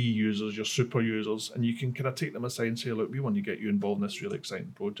your key users, your super users, and you can kind of take them aside and say, look, we want to get you involved in this really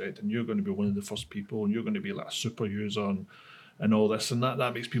exciting project, and you're going to be one of the first people, and you're going to be like a super user and all this, and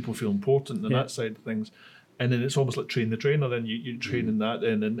that makes people feel important on that side of things. And then it's almost like train the trainer. Then you train in that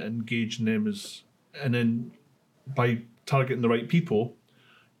then and engaging them and then by targeting the right people,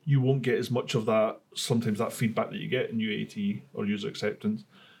 you won't get as much of that, sometimes that feedback that you get in UAT or user acceptance,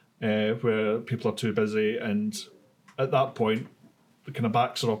 where people are too busy, and at that point the kind of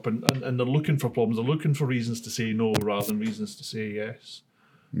backs are up and they're looking for problems, they're looking for reasons to say no rather than reasons to say yes.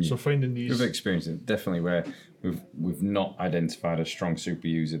 So finding these... We've experienced it definitely where we've not identified a strong super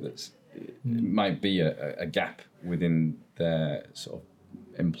user that's it might be a gap within their sort of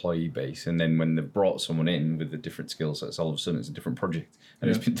employee base, and then when they've brought someone in with a different skill sets, all of a sudden it's a different project and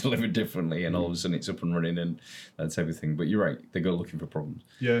it's been delivered differently, and all of a sudden it's up and running and that's everything. But you're right, they go looking for problems.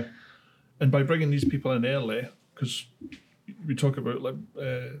 Yeah, and by bringing these people in early, because we talk about like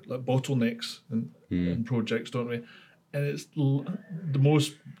bottlenecks in projects, don't we? And it's the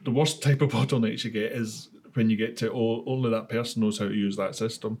worst type of bottlenecks you get is when you get to only that person knows how to use that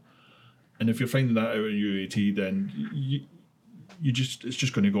system, and if you're finding that out in UAT, then it's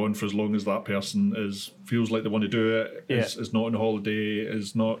just going to go on for as long as that person feels like they want to do it, is not on holiday,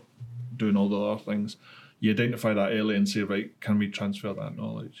 is not doing all the other things. You identify that early and say, right, can we transfer that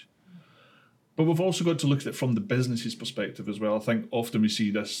knowledge? But we've also got to look at it from the business's perspective as well. I think often we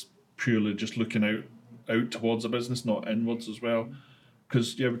see this purely just looking out towards the business, not inwards as well.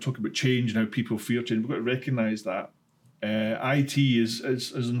 Because we're talking about change and how people fear change. We've got to recognise that IT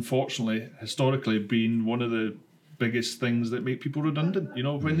is unfortunately historically been one of the biggest things that make people redundant.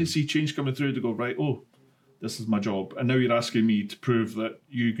 When they see change coming through, they go, right, oh, this is my job, and now you're asking me to prove that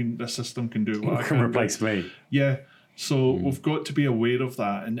the system can do what I can replace me. Yeah. So we've got to be aware of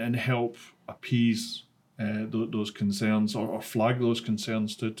that and help appease those concerns or flag those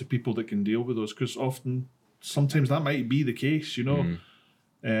concerns to people that can deal with those, because sometimes that might be the case, and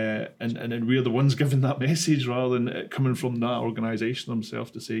then we're the ones giving that message rather than it coming from that organisation themselves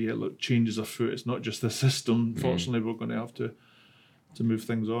to say, yeah, look, change is afoot. It's not just the system. Fortunately, we're going to have to move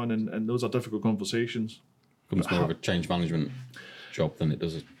things on, and those are difficult conversations. Becomes more of a change management job than it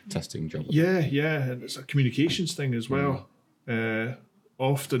does a testing job. Yeah, and it's a communications thing as well.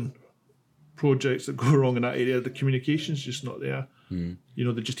 Often projects that go wrong in that area, the communication's just not there.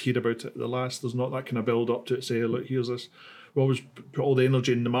 They just hear about it at the last. There's not that kind of build up to it, say, look, here's this. We always put all the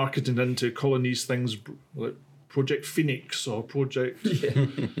energy and the marketing into calling these things like Project Phoenix or Project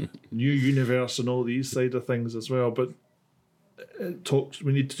New Universe and all these side of things as well. But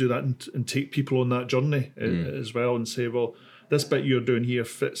we need to do that and take people on that journey as well, and say, well, this bit you're doing here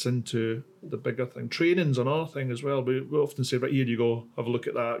fits into the bigger thing. Training's another thing as well. We often say, right, here you go, have a look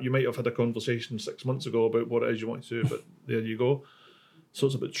at that. You might have had a conversation 6 months ago about what it is you want to do, but there you go. So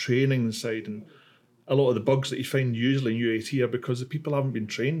it's about training side, and a lot of the bugs that you find usually in UAT are because the people haven't been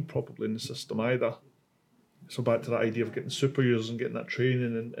trained properly in the system either. So back to that idea of getting super users and getting that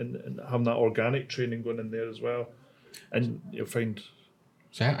training and having that organic training going in there as well. And you'll find...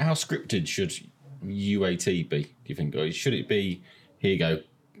 So how scripted should UAT be, do you think? Or should it be, here you go,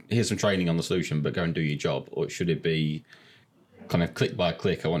 here's some training on the solution, but go and do your job? Or should it be kind of click by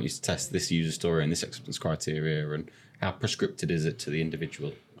click, I want you to test this user story and this acceptance criteria, and how prescripted is it to the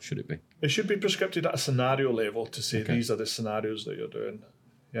individual? Should it be? It should be prescripted at a scenario level to say, these are the scenarios that you're doing.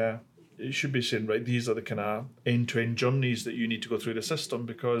 Yeah. It should be saying, right, these are the kind of end-to-end journeys that you need to go through the system,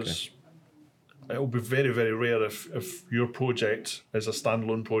 because it will be very, very rare if your project is a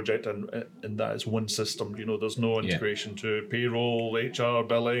standalone project and that is one system. There's no integration to payroll, HR,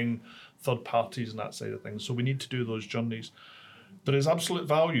 billing, third parties and that side of things. So we need to do those journeys. There is absolute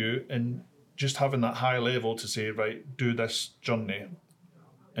value in just having that high level to say, right, do this journey,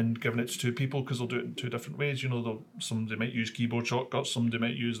 and giving it to two people, because they'll do it in two different ways. Somebody might use keyboard shortcuts, somebody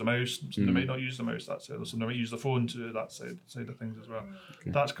might use the mouse, somebody might not use the mouse, that side, somebody might use the phone to do that side of things as well.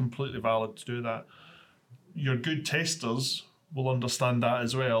 That's completely valid to do that. Your good testers will understand that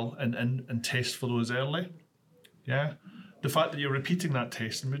as well and test for those early. Yeah. The fact that you're repeating that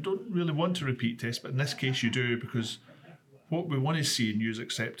test, and we don't really want to repeat tests, but in this case you do, because what we want to see in user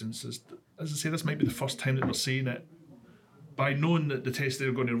acceptance is, as I say, this might be the first time that they're seeing it. By knowing that the tests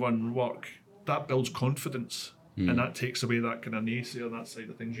they're going to run work, that builds confidence, and that takes away that kind of naysayer and that side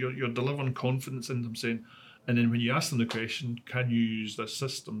of things. You're delivering confidence in them, saying, and then when you ask them the question, can you use this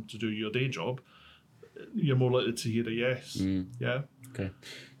system to do your day job, you're more likely to hear a yes. Yeah. Okay.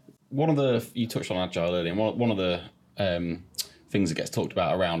 You touched on Agile earlier, and one of the things that gets talked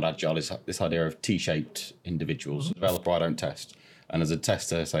about around Agile is this idea of T-shaped individuals. As a developer, I don't test. And as a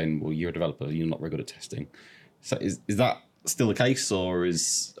tester, saying, well, you're a developer, you're not very good at testing. So is that still the case, or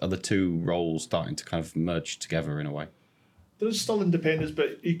are the two roles starting to kind of merge together in a way? There's still independence,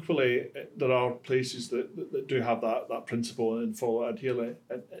 but equally there are places that do have that principle and follow it adherently.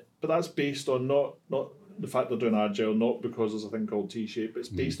 But that's based on not the fact they're doing Agile, not because there's a thing called T-shape, but it's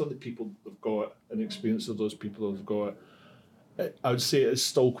based on the people they've got and the experience of those people who've got it. I would say it's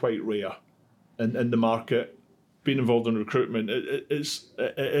still quite rare in the market. Being involved in recruitment, it is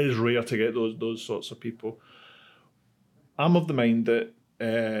rare to get those sorts of people. I'm of the mind that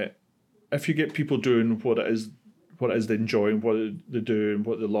if you get people doing what it is they enjoy and what they do and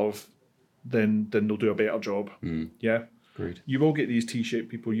what they love, then they'll do a better job. Yeah. Agreed. You will get these T-shaped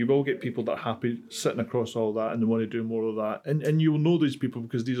people. You will get people that are happy sitting across all that and they want to do more of that. And you will know these people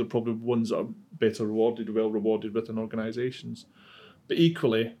because these are probably ones that are better rewarded, well rewarded within organisations. But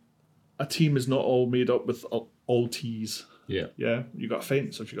equally, a team is not all made up with all T's. Yeah. Yeah. You've got a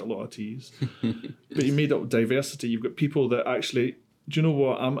fence if you've got a lot of T's. But you made up with diversity. You've got people that actually, do you know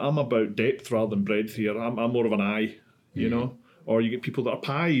what? I'm about depth rather than breadth here. I'm more of an eye, you know? Or you get people that are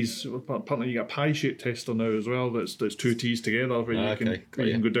pies. Apparently you got a pie-shaped tester now as well. That's two T's together where you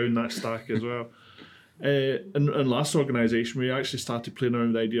can go down that stack as well. In last organisation, we actually started playing around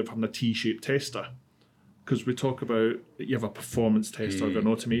with the idea of having a T-shaped tester, because we talk about you have a performance tester, you have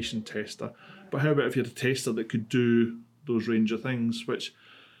an automation tester. But how about if you had a tester that could do those range of things, which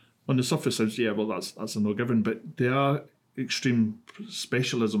on the surface sounds, well, that's a no given, but they are extreme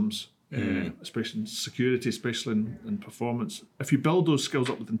specialisms, especially in security, especially in performance. If you build those skills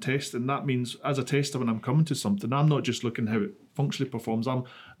up within testing, that means as a tester, when I'm coming to something, I'm not just looking how it functionally performs. I'm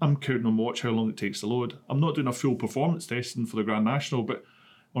counting on watch how long it takes to load. I'm not doing a full performance testing for the Grand National, but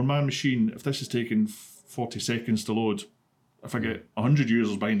on my machine, if this is taking 40 seconds to load, if I get 100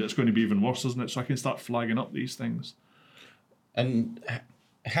 users behind it, it's going to be even worse, isn't it? So I can start flagging up these things. And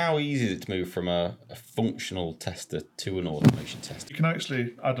how easy is it to move from a functional tester to an automation tester? You can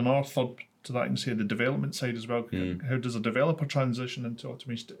actually add another third to that and say the development side as well. How does a developer transition into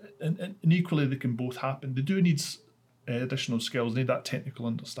automation? And equally, they can both happen. They do need additional skills, they need that technical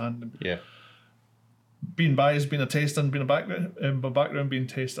understanding. Yeah. Being biased, being a tester, and being my background being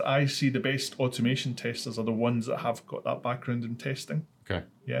tester, I see the best automation testers are the ones that have got that background in testing. Okay.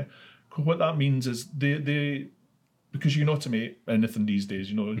 Yeah. What that means is they because you can automate anything these days,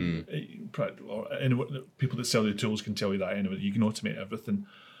 or people that sell the tools can tell you that anyway. You can automate everything.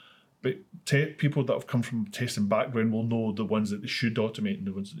 But people that have come from a testing background will know the ones that they should automate and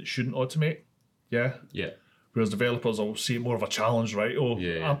the ones that they shouldn't automate. Yeah. Yeah. Whereas developers will see it more of a challenge, right? Oh,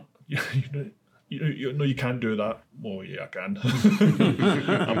 yeah. You can't do that. Oh, yeah, I can.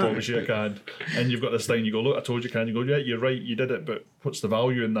 I promise you I can. And you've got this thing, you go, look, I told you can. You go, yeah, you're right, you did it, but what's the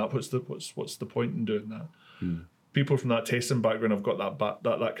value in that? What's the point in doing that? People from that testing background have got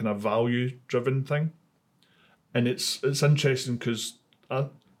that kind of value-driven thing. And it's interesting because,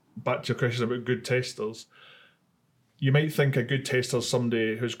 back to your question about good testers, you might think a good tester is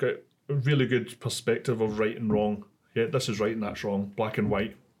somebody who's got a really good perspective of right and wrong. Yeah, this is right and that's wrong, black and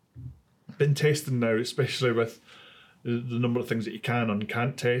white. But in testing now, especially with the number of things that you can and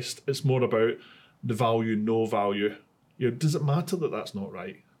can't test, it's more about the value, no value. Does it matter that that's not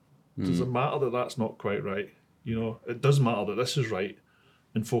right? Does it matter that that's not quite right? It does matter that this is right,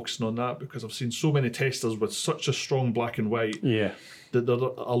 and focusing on that, because I've seen so many testers with such a strong black and white that they're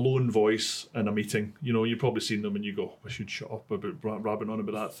a lone voice in a meeting. You've probably seen them and you go, I should shut up about rabbiting on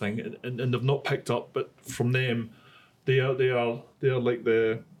about that thing, and they've not picked up. But from them, they are like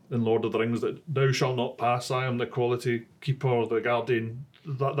in Lord of the Rings, that thou shalt not pass. I am the quality keeper, the guardian.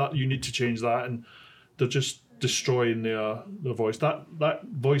 That you need to change that, and they're just destroying their voice. That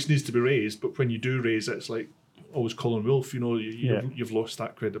voice needs to be raised, but when you do raise it, it's like always Colin Wolfe. You've lost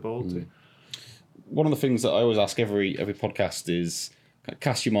that credibility. One of the things that I always ask every podcast is,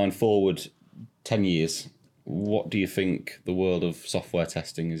 cast your mind forward 10 years. What do you think the world of software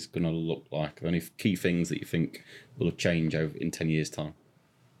testing is going to look like? Are there any key things that you think will have changed in 10 years' time?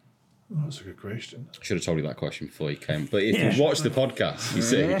 Oh, that's a good question. I should have told you that question before you came. But if you watch the podcast, you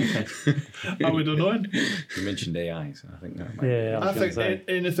see. I would have known. You mentioned AI, so I think that might I think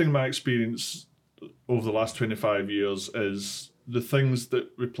anything in my experience over the last 25 years is the things that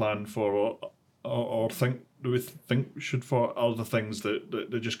we plan for or think we think we should for are the things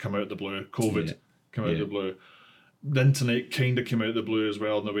that just come out of the blue. COVID came out of the blue. The internet kind of came out of the blue as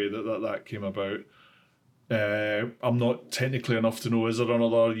well in the way that came about. I'm not technically enough to know, is there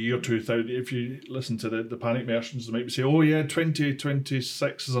another year 2000? If you listen to the panic merchants, they might say,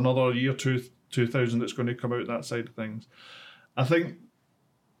 2026 is another year 2000 that's going to come out that side of things. I think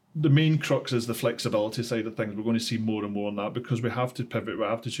the main crux is the flexibility side of things. We're going to see more and more on that because we have to pivot, we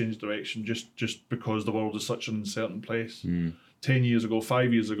have to change direction just because the world is such an uncertain place. 10 years ago,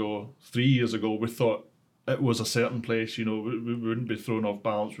 5 years ago, 3 years ago, we thought it was a certain place, we wouldn't be thrown off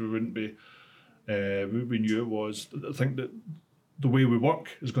balance, we wouldn't be... we knew it was. I think that the way we work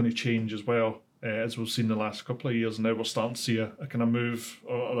is going to change as well, as we've seen the last couple of years. Now we're starting to see a kind of move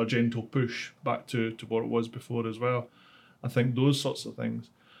or a gentle push back to what it was before as well. I think those sorts of things.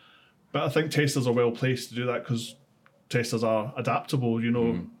 But I think testers are well placed to do that because testers are adaptable.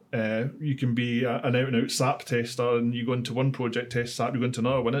 You can be an out-and-out SAP tester and you go into one project, test SAP, you go into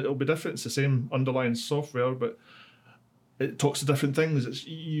another one. It'll be different. It's the same underlying software, but it talks to different things.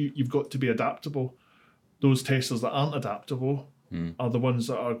 You've got to be adaptable. Those testers that aren't adaptable are the ones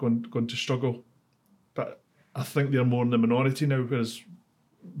that are going to struggle. But I think they're more in the minority now, whereas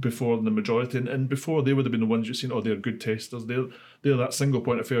before the majority. And before, they would have been the ones you've seen, they're good testers. They're that single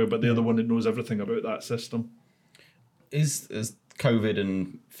point of failure, but they're the one that knows everything about that system. Is COVID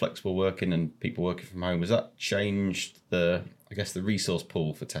and flexible working and people working from home, has that changed the resource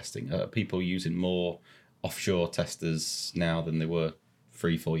pool for testing? Are people using more offshore testers now than they were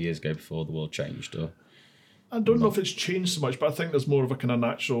 3-4 years ago before the world changed? Or I don't know if it's changed so much, but I think there's more of a kind of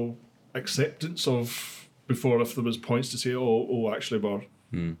natural acceptance of before. If there was points to say, actually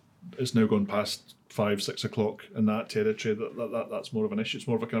it's now gone past 5-6 o'clock in that territory, that's more of an issue. It's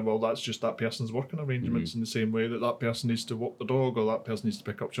more of a kind of, well, that's just that person's working arrangements, in the same way that person needs to walk the dog, or that person needs to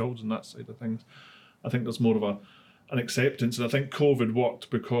pick up children, that side of things. I think there's more of an acceptance, and I think COVID worked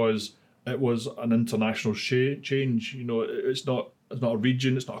because it was an international change. You know, it's not a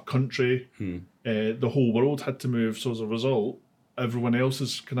region, it's not a country. The whole world had to move, so as a result, everyone else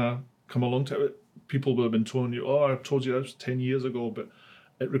has kind of come along to it. People would have been telling you, I told you that was 10 years ago, but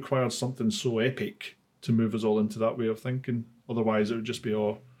it required something so epic to move us all into that way of thinking. Otherwise, it would just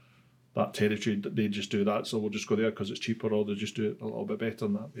be, that territory, they just do that, so we'll just go there because it's cheaper, or they'll just do it a little bit better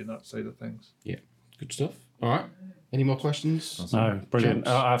than that, being that side of things. Yeah, good stuff. All right. Any more questions? No, brilliant.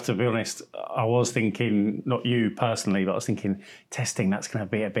 I have to be honest, I was thinking, not you personally, but I was thinking testing, that's going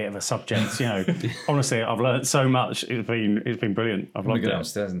to be a bit of a subject. You know, honestly, I've learned so much. It's been brilliant. I've loved We go it.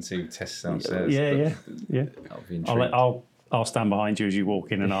 downstairs and see tests downstairs. Yeah. That'll be intriguing. I'll stand behind you as you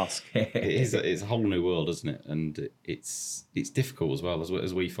walk in and ask. It's a whole new world, isn't it? And it's difficult as well,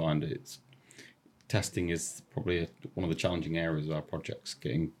 as we find it. Testing is probably one of the challenging areas of our projects,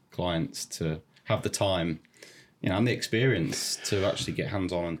 getting clients to have the time, and the experience to actually get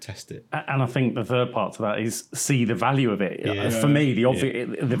hands-on and test it. And I think the third part to that is see the value of it. Yeah. For me,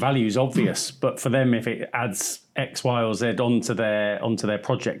 the value is obvious, but for them, if it adds X, Y, or Z onto their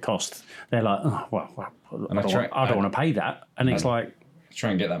project cost, they're like, I don't want to pay that. And it's like,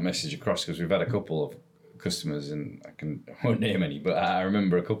 try and get that message across, because we've had a couple of customers, and I won't name any, but I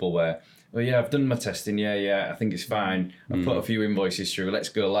remember a couple where, I've done my testing, I think it's fine. I've put a few invoices through, let's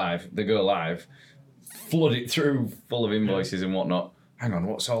go live. They go live, flood it through full of invoices and whatnot. Hang on,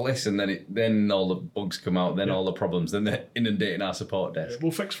 what's all this? And then all the bugs come out, then all the problems, then they're inundating our support desk.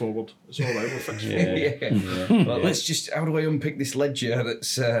 We'll fix forward. It's all right, we'll fix forward. Well, let's just, how do I unpick this ledger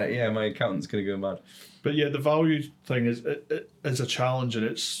that's, my accountant's going to go mad. But the value thing is a challenge, and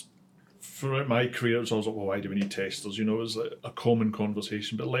it's, throughout my career, it was always like, well, why do we need testers? It was like a common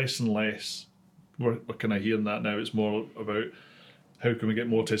conversation, but less and less we're kind of hearing that now. It's more about how can we get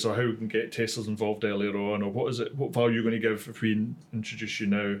more testers, or how we can get testers involved earlier on, or what value are you going to give if we introduce you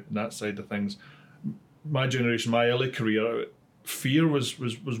now, and that side of things. My generation, my early career, fear was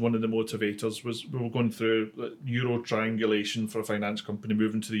one of the motivators. We were going through euro triangulation for a finance company,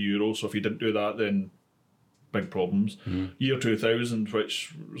 moving to the euro, so if you didn't do that, then big problems. Year 2000,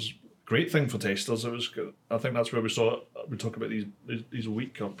 which was great thing for testers. I think that's where we talk about these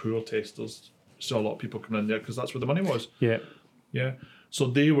weak or poor testers. Saw a lot of people coming in there because that's where the money was. Yeah. So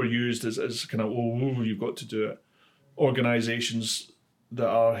they were used as kind of, you've got to do it. Organisations that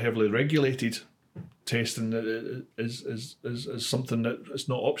are heavily regulated, testing is something that it's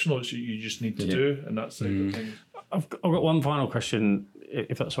not optional. It's you just need to do, and that's the thing. I've got one final question,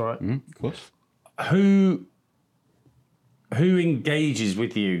 if that's all right. Of course. Who engages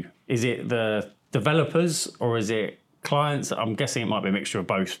with you? Is it the developers or is it clients? I'm guessing it might be a mixture of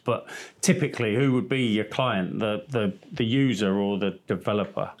both, but typically who would be your client, the user or the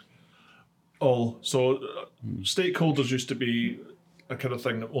developer? Stakeholders used to be a kind of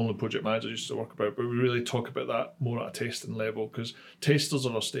thing that only project managers used to work about, but we really talk about that more at a testing level, because testers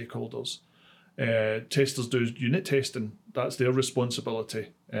are our stakeholders. Testers do unit testing, that's their responsibility.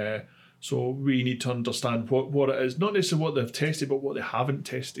 So we need to understand what it is, not necessarily what they've tested, but what they haven't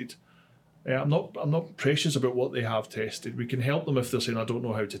tested. I'm not precious about what they have tested. We can help them if they're saying, I don't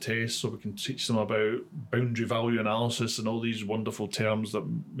know how to test, so we can teach them about boundary value analysis and all these wonderful terms that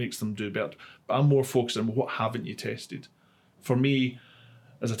makes them do better. But I'm more focused on what haven't you tested. For me,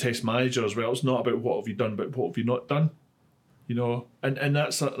 as a test manager as well, it's not about what have you done, but what have you not done. And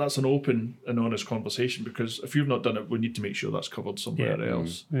that's an open and honest conversation, because if you've not done it, we need to make sure that's covered somewhere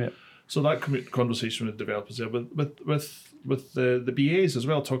else. Yeah. So that conversation with developers there, with the BAs as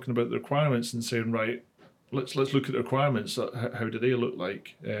well, talking about the requirements and saying, right, let's look at the requirements. How do they look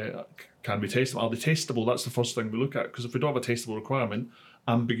like? Can we test them? Are they testable? That's the first thing we look at, because if we don't have a testable requirement,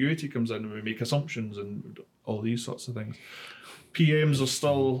 ambiguity comes in and we make assumptions and all these sorts of things. PMs are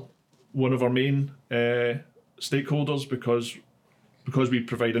still one of our main stakeholders, because we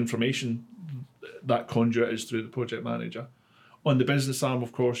provide information. That conduit is through the project manager. On the business arm,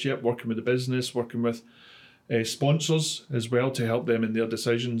 of course, working with the business, working with sponsors as well to help them in their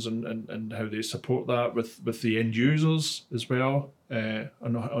decisions and how they support that with the end users as well,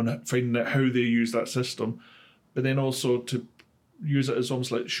 on finding out how they use that system, but then also to use it as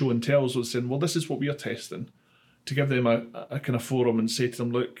almost like show and tell, so saying, well, this is what we are testing, to give them a kind of forum and say to them,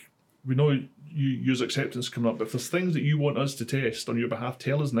 look, we know you use acceptance coming up, but if there's things that you want us to test on your behalf,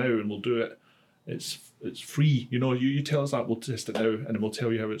 tell us now and we'll do it. It's free, you tell us that, we'll test it now, and then we'll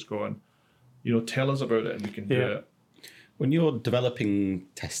tell you how it's going. Tell us about it and we can do it. When you're developing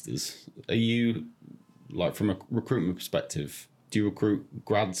testers, are you, like from a recruitment perspective, do you recruit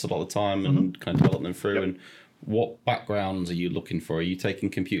grads a lot of the time and kind of develop them through? And what backgrounds are you looking for? Are you taking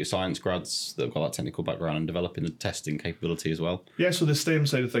computer science grads that have got that technical background and developing the testing capability as well? Yeah, so the STEM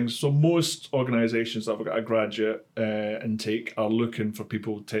side of things. So most organisations that have got a graduate intake are looking for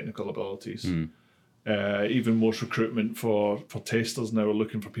people with technical abilities. Even most recruitment for testers now are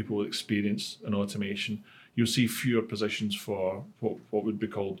looking for people with experience in automation. You'll see fewer positions for what would be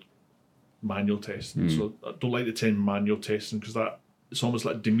called manual testing. So I don't like the term manual testing because that it's almost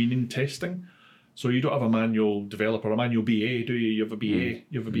like demeaning testing. So you don't have a manual developer, a manual BA, do you? You have a BA,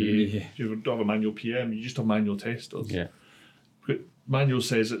 you have a BA. You don't have a manual PM. You just have manual testers. Yeah. But manual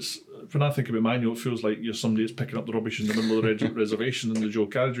says it's, when I think about manual, it feels like you're somebody that's picking up the rubbish in the middle of the reservation in the dual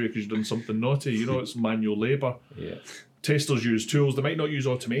carriageway because you've done something naughty. You know, it's manual labour. Yeah. Testers use tools. They might not use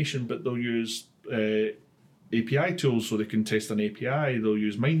automation, but they'll use API tools so they can test an API. They'll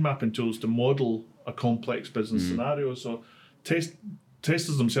use mind mapping tools to model a complex business scenario. So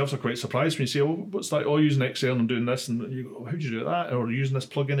testers themselves are quite surprised when you say, "Oh, what's that? Oh, using Excel and doing this," and you go, "How do you do that?" Or using this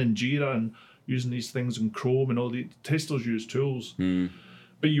plugin in Jira and using these things in Chrome and all the testers use tools.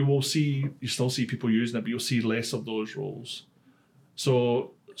 But you still see people using it, but you'll see less of those roles.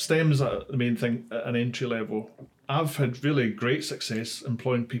 So STEM is the main thing at an entry level. I've had really great success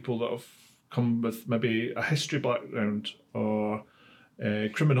employing people that have come with maybe a history background or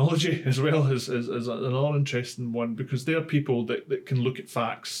criminology as well is another interesting one, because they're people that can look at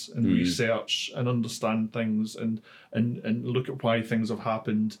facts and research and understand things and look at why things have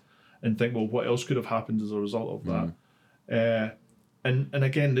happened and think, well, what else could have happened as a result of that? And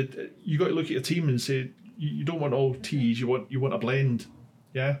again, you got to look at your team and say you don't want all T's. You want a blend.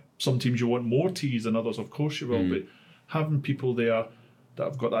 Yeah, some teams you want more T's than others, of course you will. But having people there that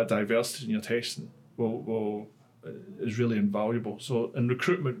have got that diversity in your testing is really invaluable. So in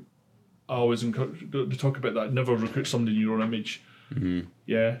recruitment, I always encourage to talk about that. Never recruit somebody in your own image.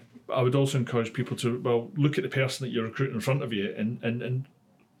 Yeah, but I would also encourage people to look at the person that you're recruiting in front of you and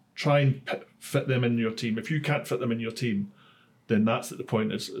try and fit them in your team. If you can't fit them in your team, then that's at the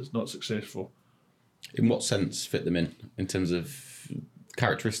point it's not successful. In what sense fit them in terms of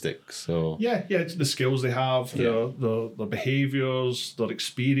characteristics? Or yeah, it's the skills they have, their behaviours, their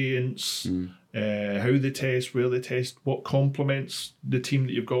experience, how they test, where they test, what complements the team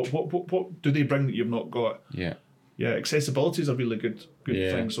that you've got, what do they bring that you've not got. Yeah, accessibility is a really good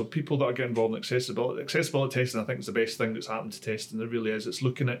thing. So people that are getting involved in accessibility testing, I think is the best thing that's happened to testing. There really is. It's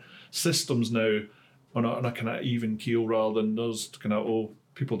looking at systems now on a kind of even keel rather than those kind of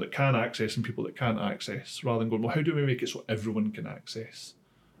people that can access and people that can't access, rather than going, well, how do we make it so everyone can access?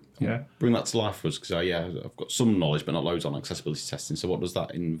 Yeah, bring that to life for us, because I've got some knowledge but not loads on accessibility testing. So what does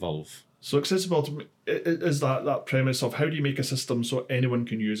that involve? So accessibility is that premise of how do you make a system so anyone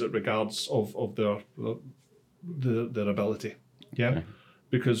can use it regardless of their ability. Yeah,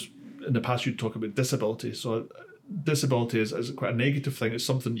 because in the past you'd talk about disability. So disability is quite a negative thing. It's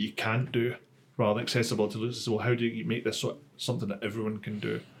something that you can't do, rather than accessibility. So how do you make this something that everyone can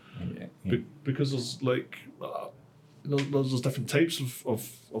do? Because there's like there's different types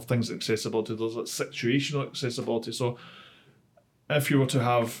of things accessibility. There's like situational accessibility. So if you were to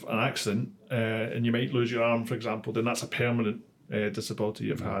have an accident and you might lose your arm, for example, then that's a permanent disability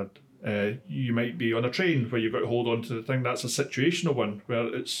you've had. You might be on a train where you've got to hold on to the thing. That's a situational one where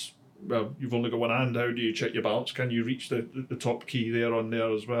you've only got one hand. How do you check your balance? Can you reach the top key there on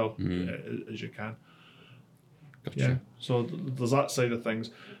there as well as you can? Gotcha. Yeah. So there's that side of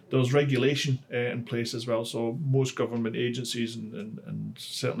things. There's regulation in place as well. So most government agencies and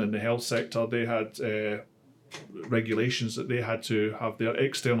certainly in the health sector, they had regulations that they had to have their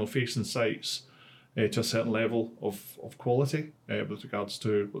external facing sites to a certain level of quality with regards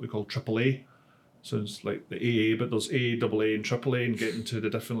to what they call AAA. So it's like the AA, but there's A, AA and AAA, and getting to the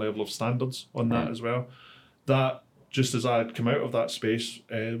different level of standards on that as well. That, just as I had come out of that space,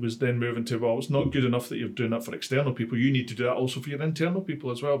 was then moving to, well, it's not good enough that you're doing that for external people. You need to do that also for your internal people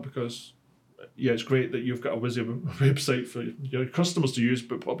as well, because it's great that you've got a website for your customers to use,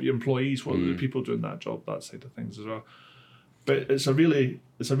 but what your employees, what are the people doing that job, that side of things as well. But it's a really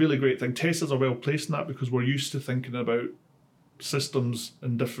great thing. Testers are well placed in that because we're used to thinking about systems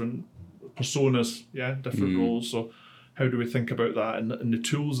and different personas, different roles. So how do we think about that? And the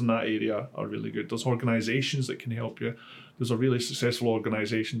tools in that area are really good. There's organisations that can help you. There's a really successful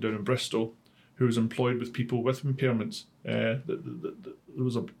organisation down in Bristol who was employed with people with impairments. There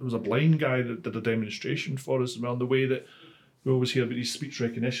was a blind guy that did a demonstration for us as well. And the way that we always hear about these speech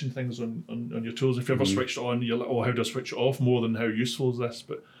recognition things on your tools. If you ever switched it on, you're like, oh, how do I switch it off? More than how useful is this?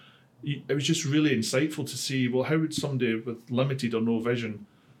 But it was just really insightful to see, well, how would somebody with limited or no vision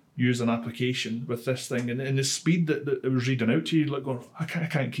use an application with this thing, and the speed that it was reading out to you, like going, I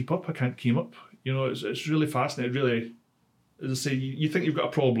can't keep up. You know, it's really fascinating. Really, as I say, you think you've got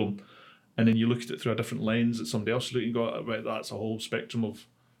a problem, and then you look at it through a different lens that somebody else look. You go, right, that's a whole spectrum of,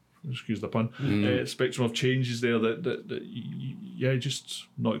 excuse the pun, spectrum of changes there that you're just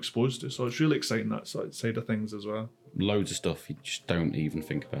not exposed to. So it's really exciting, that side of things as well. Loads of stuff you just don't even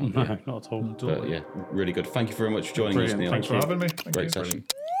think about. No, not at all. But yeah, really good. Thank you very much for joining us, Neil. Thanks for having me. Thank Great you. session.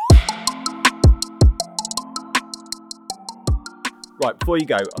 Right, before you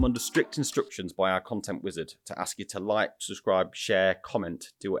go, I'm under strict instructions by our content wizard to ask you to like, subscribe, share, comment,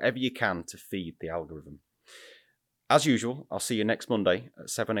 do whatever you can to feed the algorithm. As usual, I'll see you next Monday at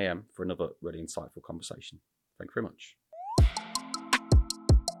 7 a.m. for another really insightful conversation. Thank you very much.